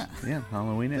 Ends. Yeah,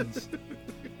 Halloween Ends.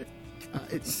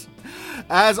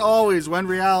 As always, when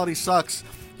reality sucks,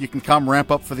 you can come ramp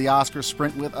up for the Oscar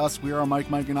sprint with us. We are Mike,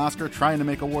 and Oscar, trying to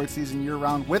make award season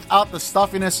year-round without the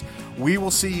stuffiness. We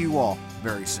will see you all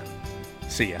very soon.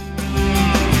 See ya.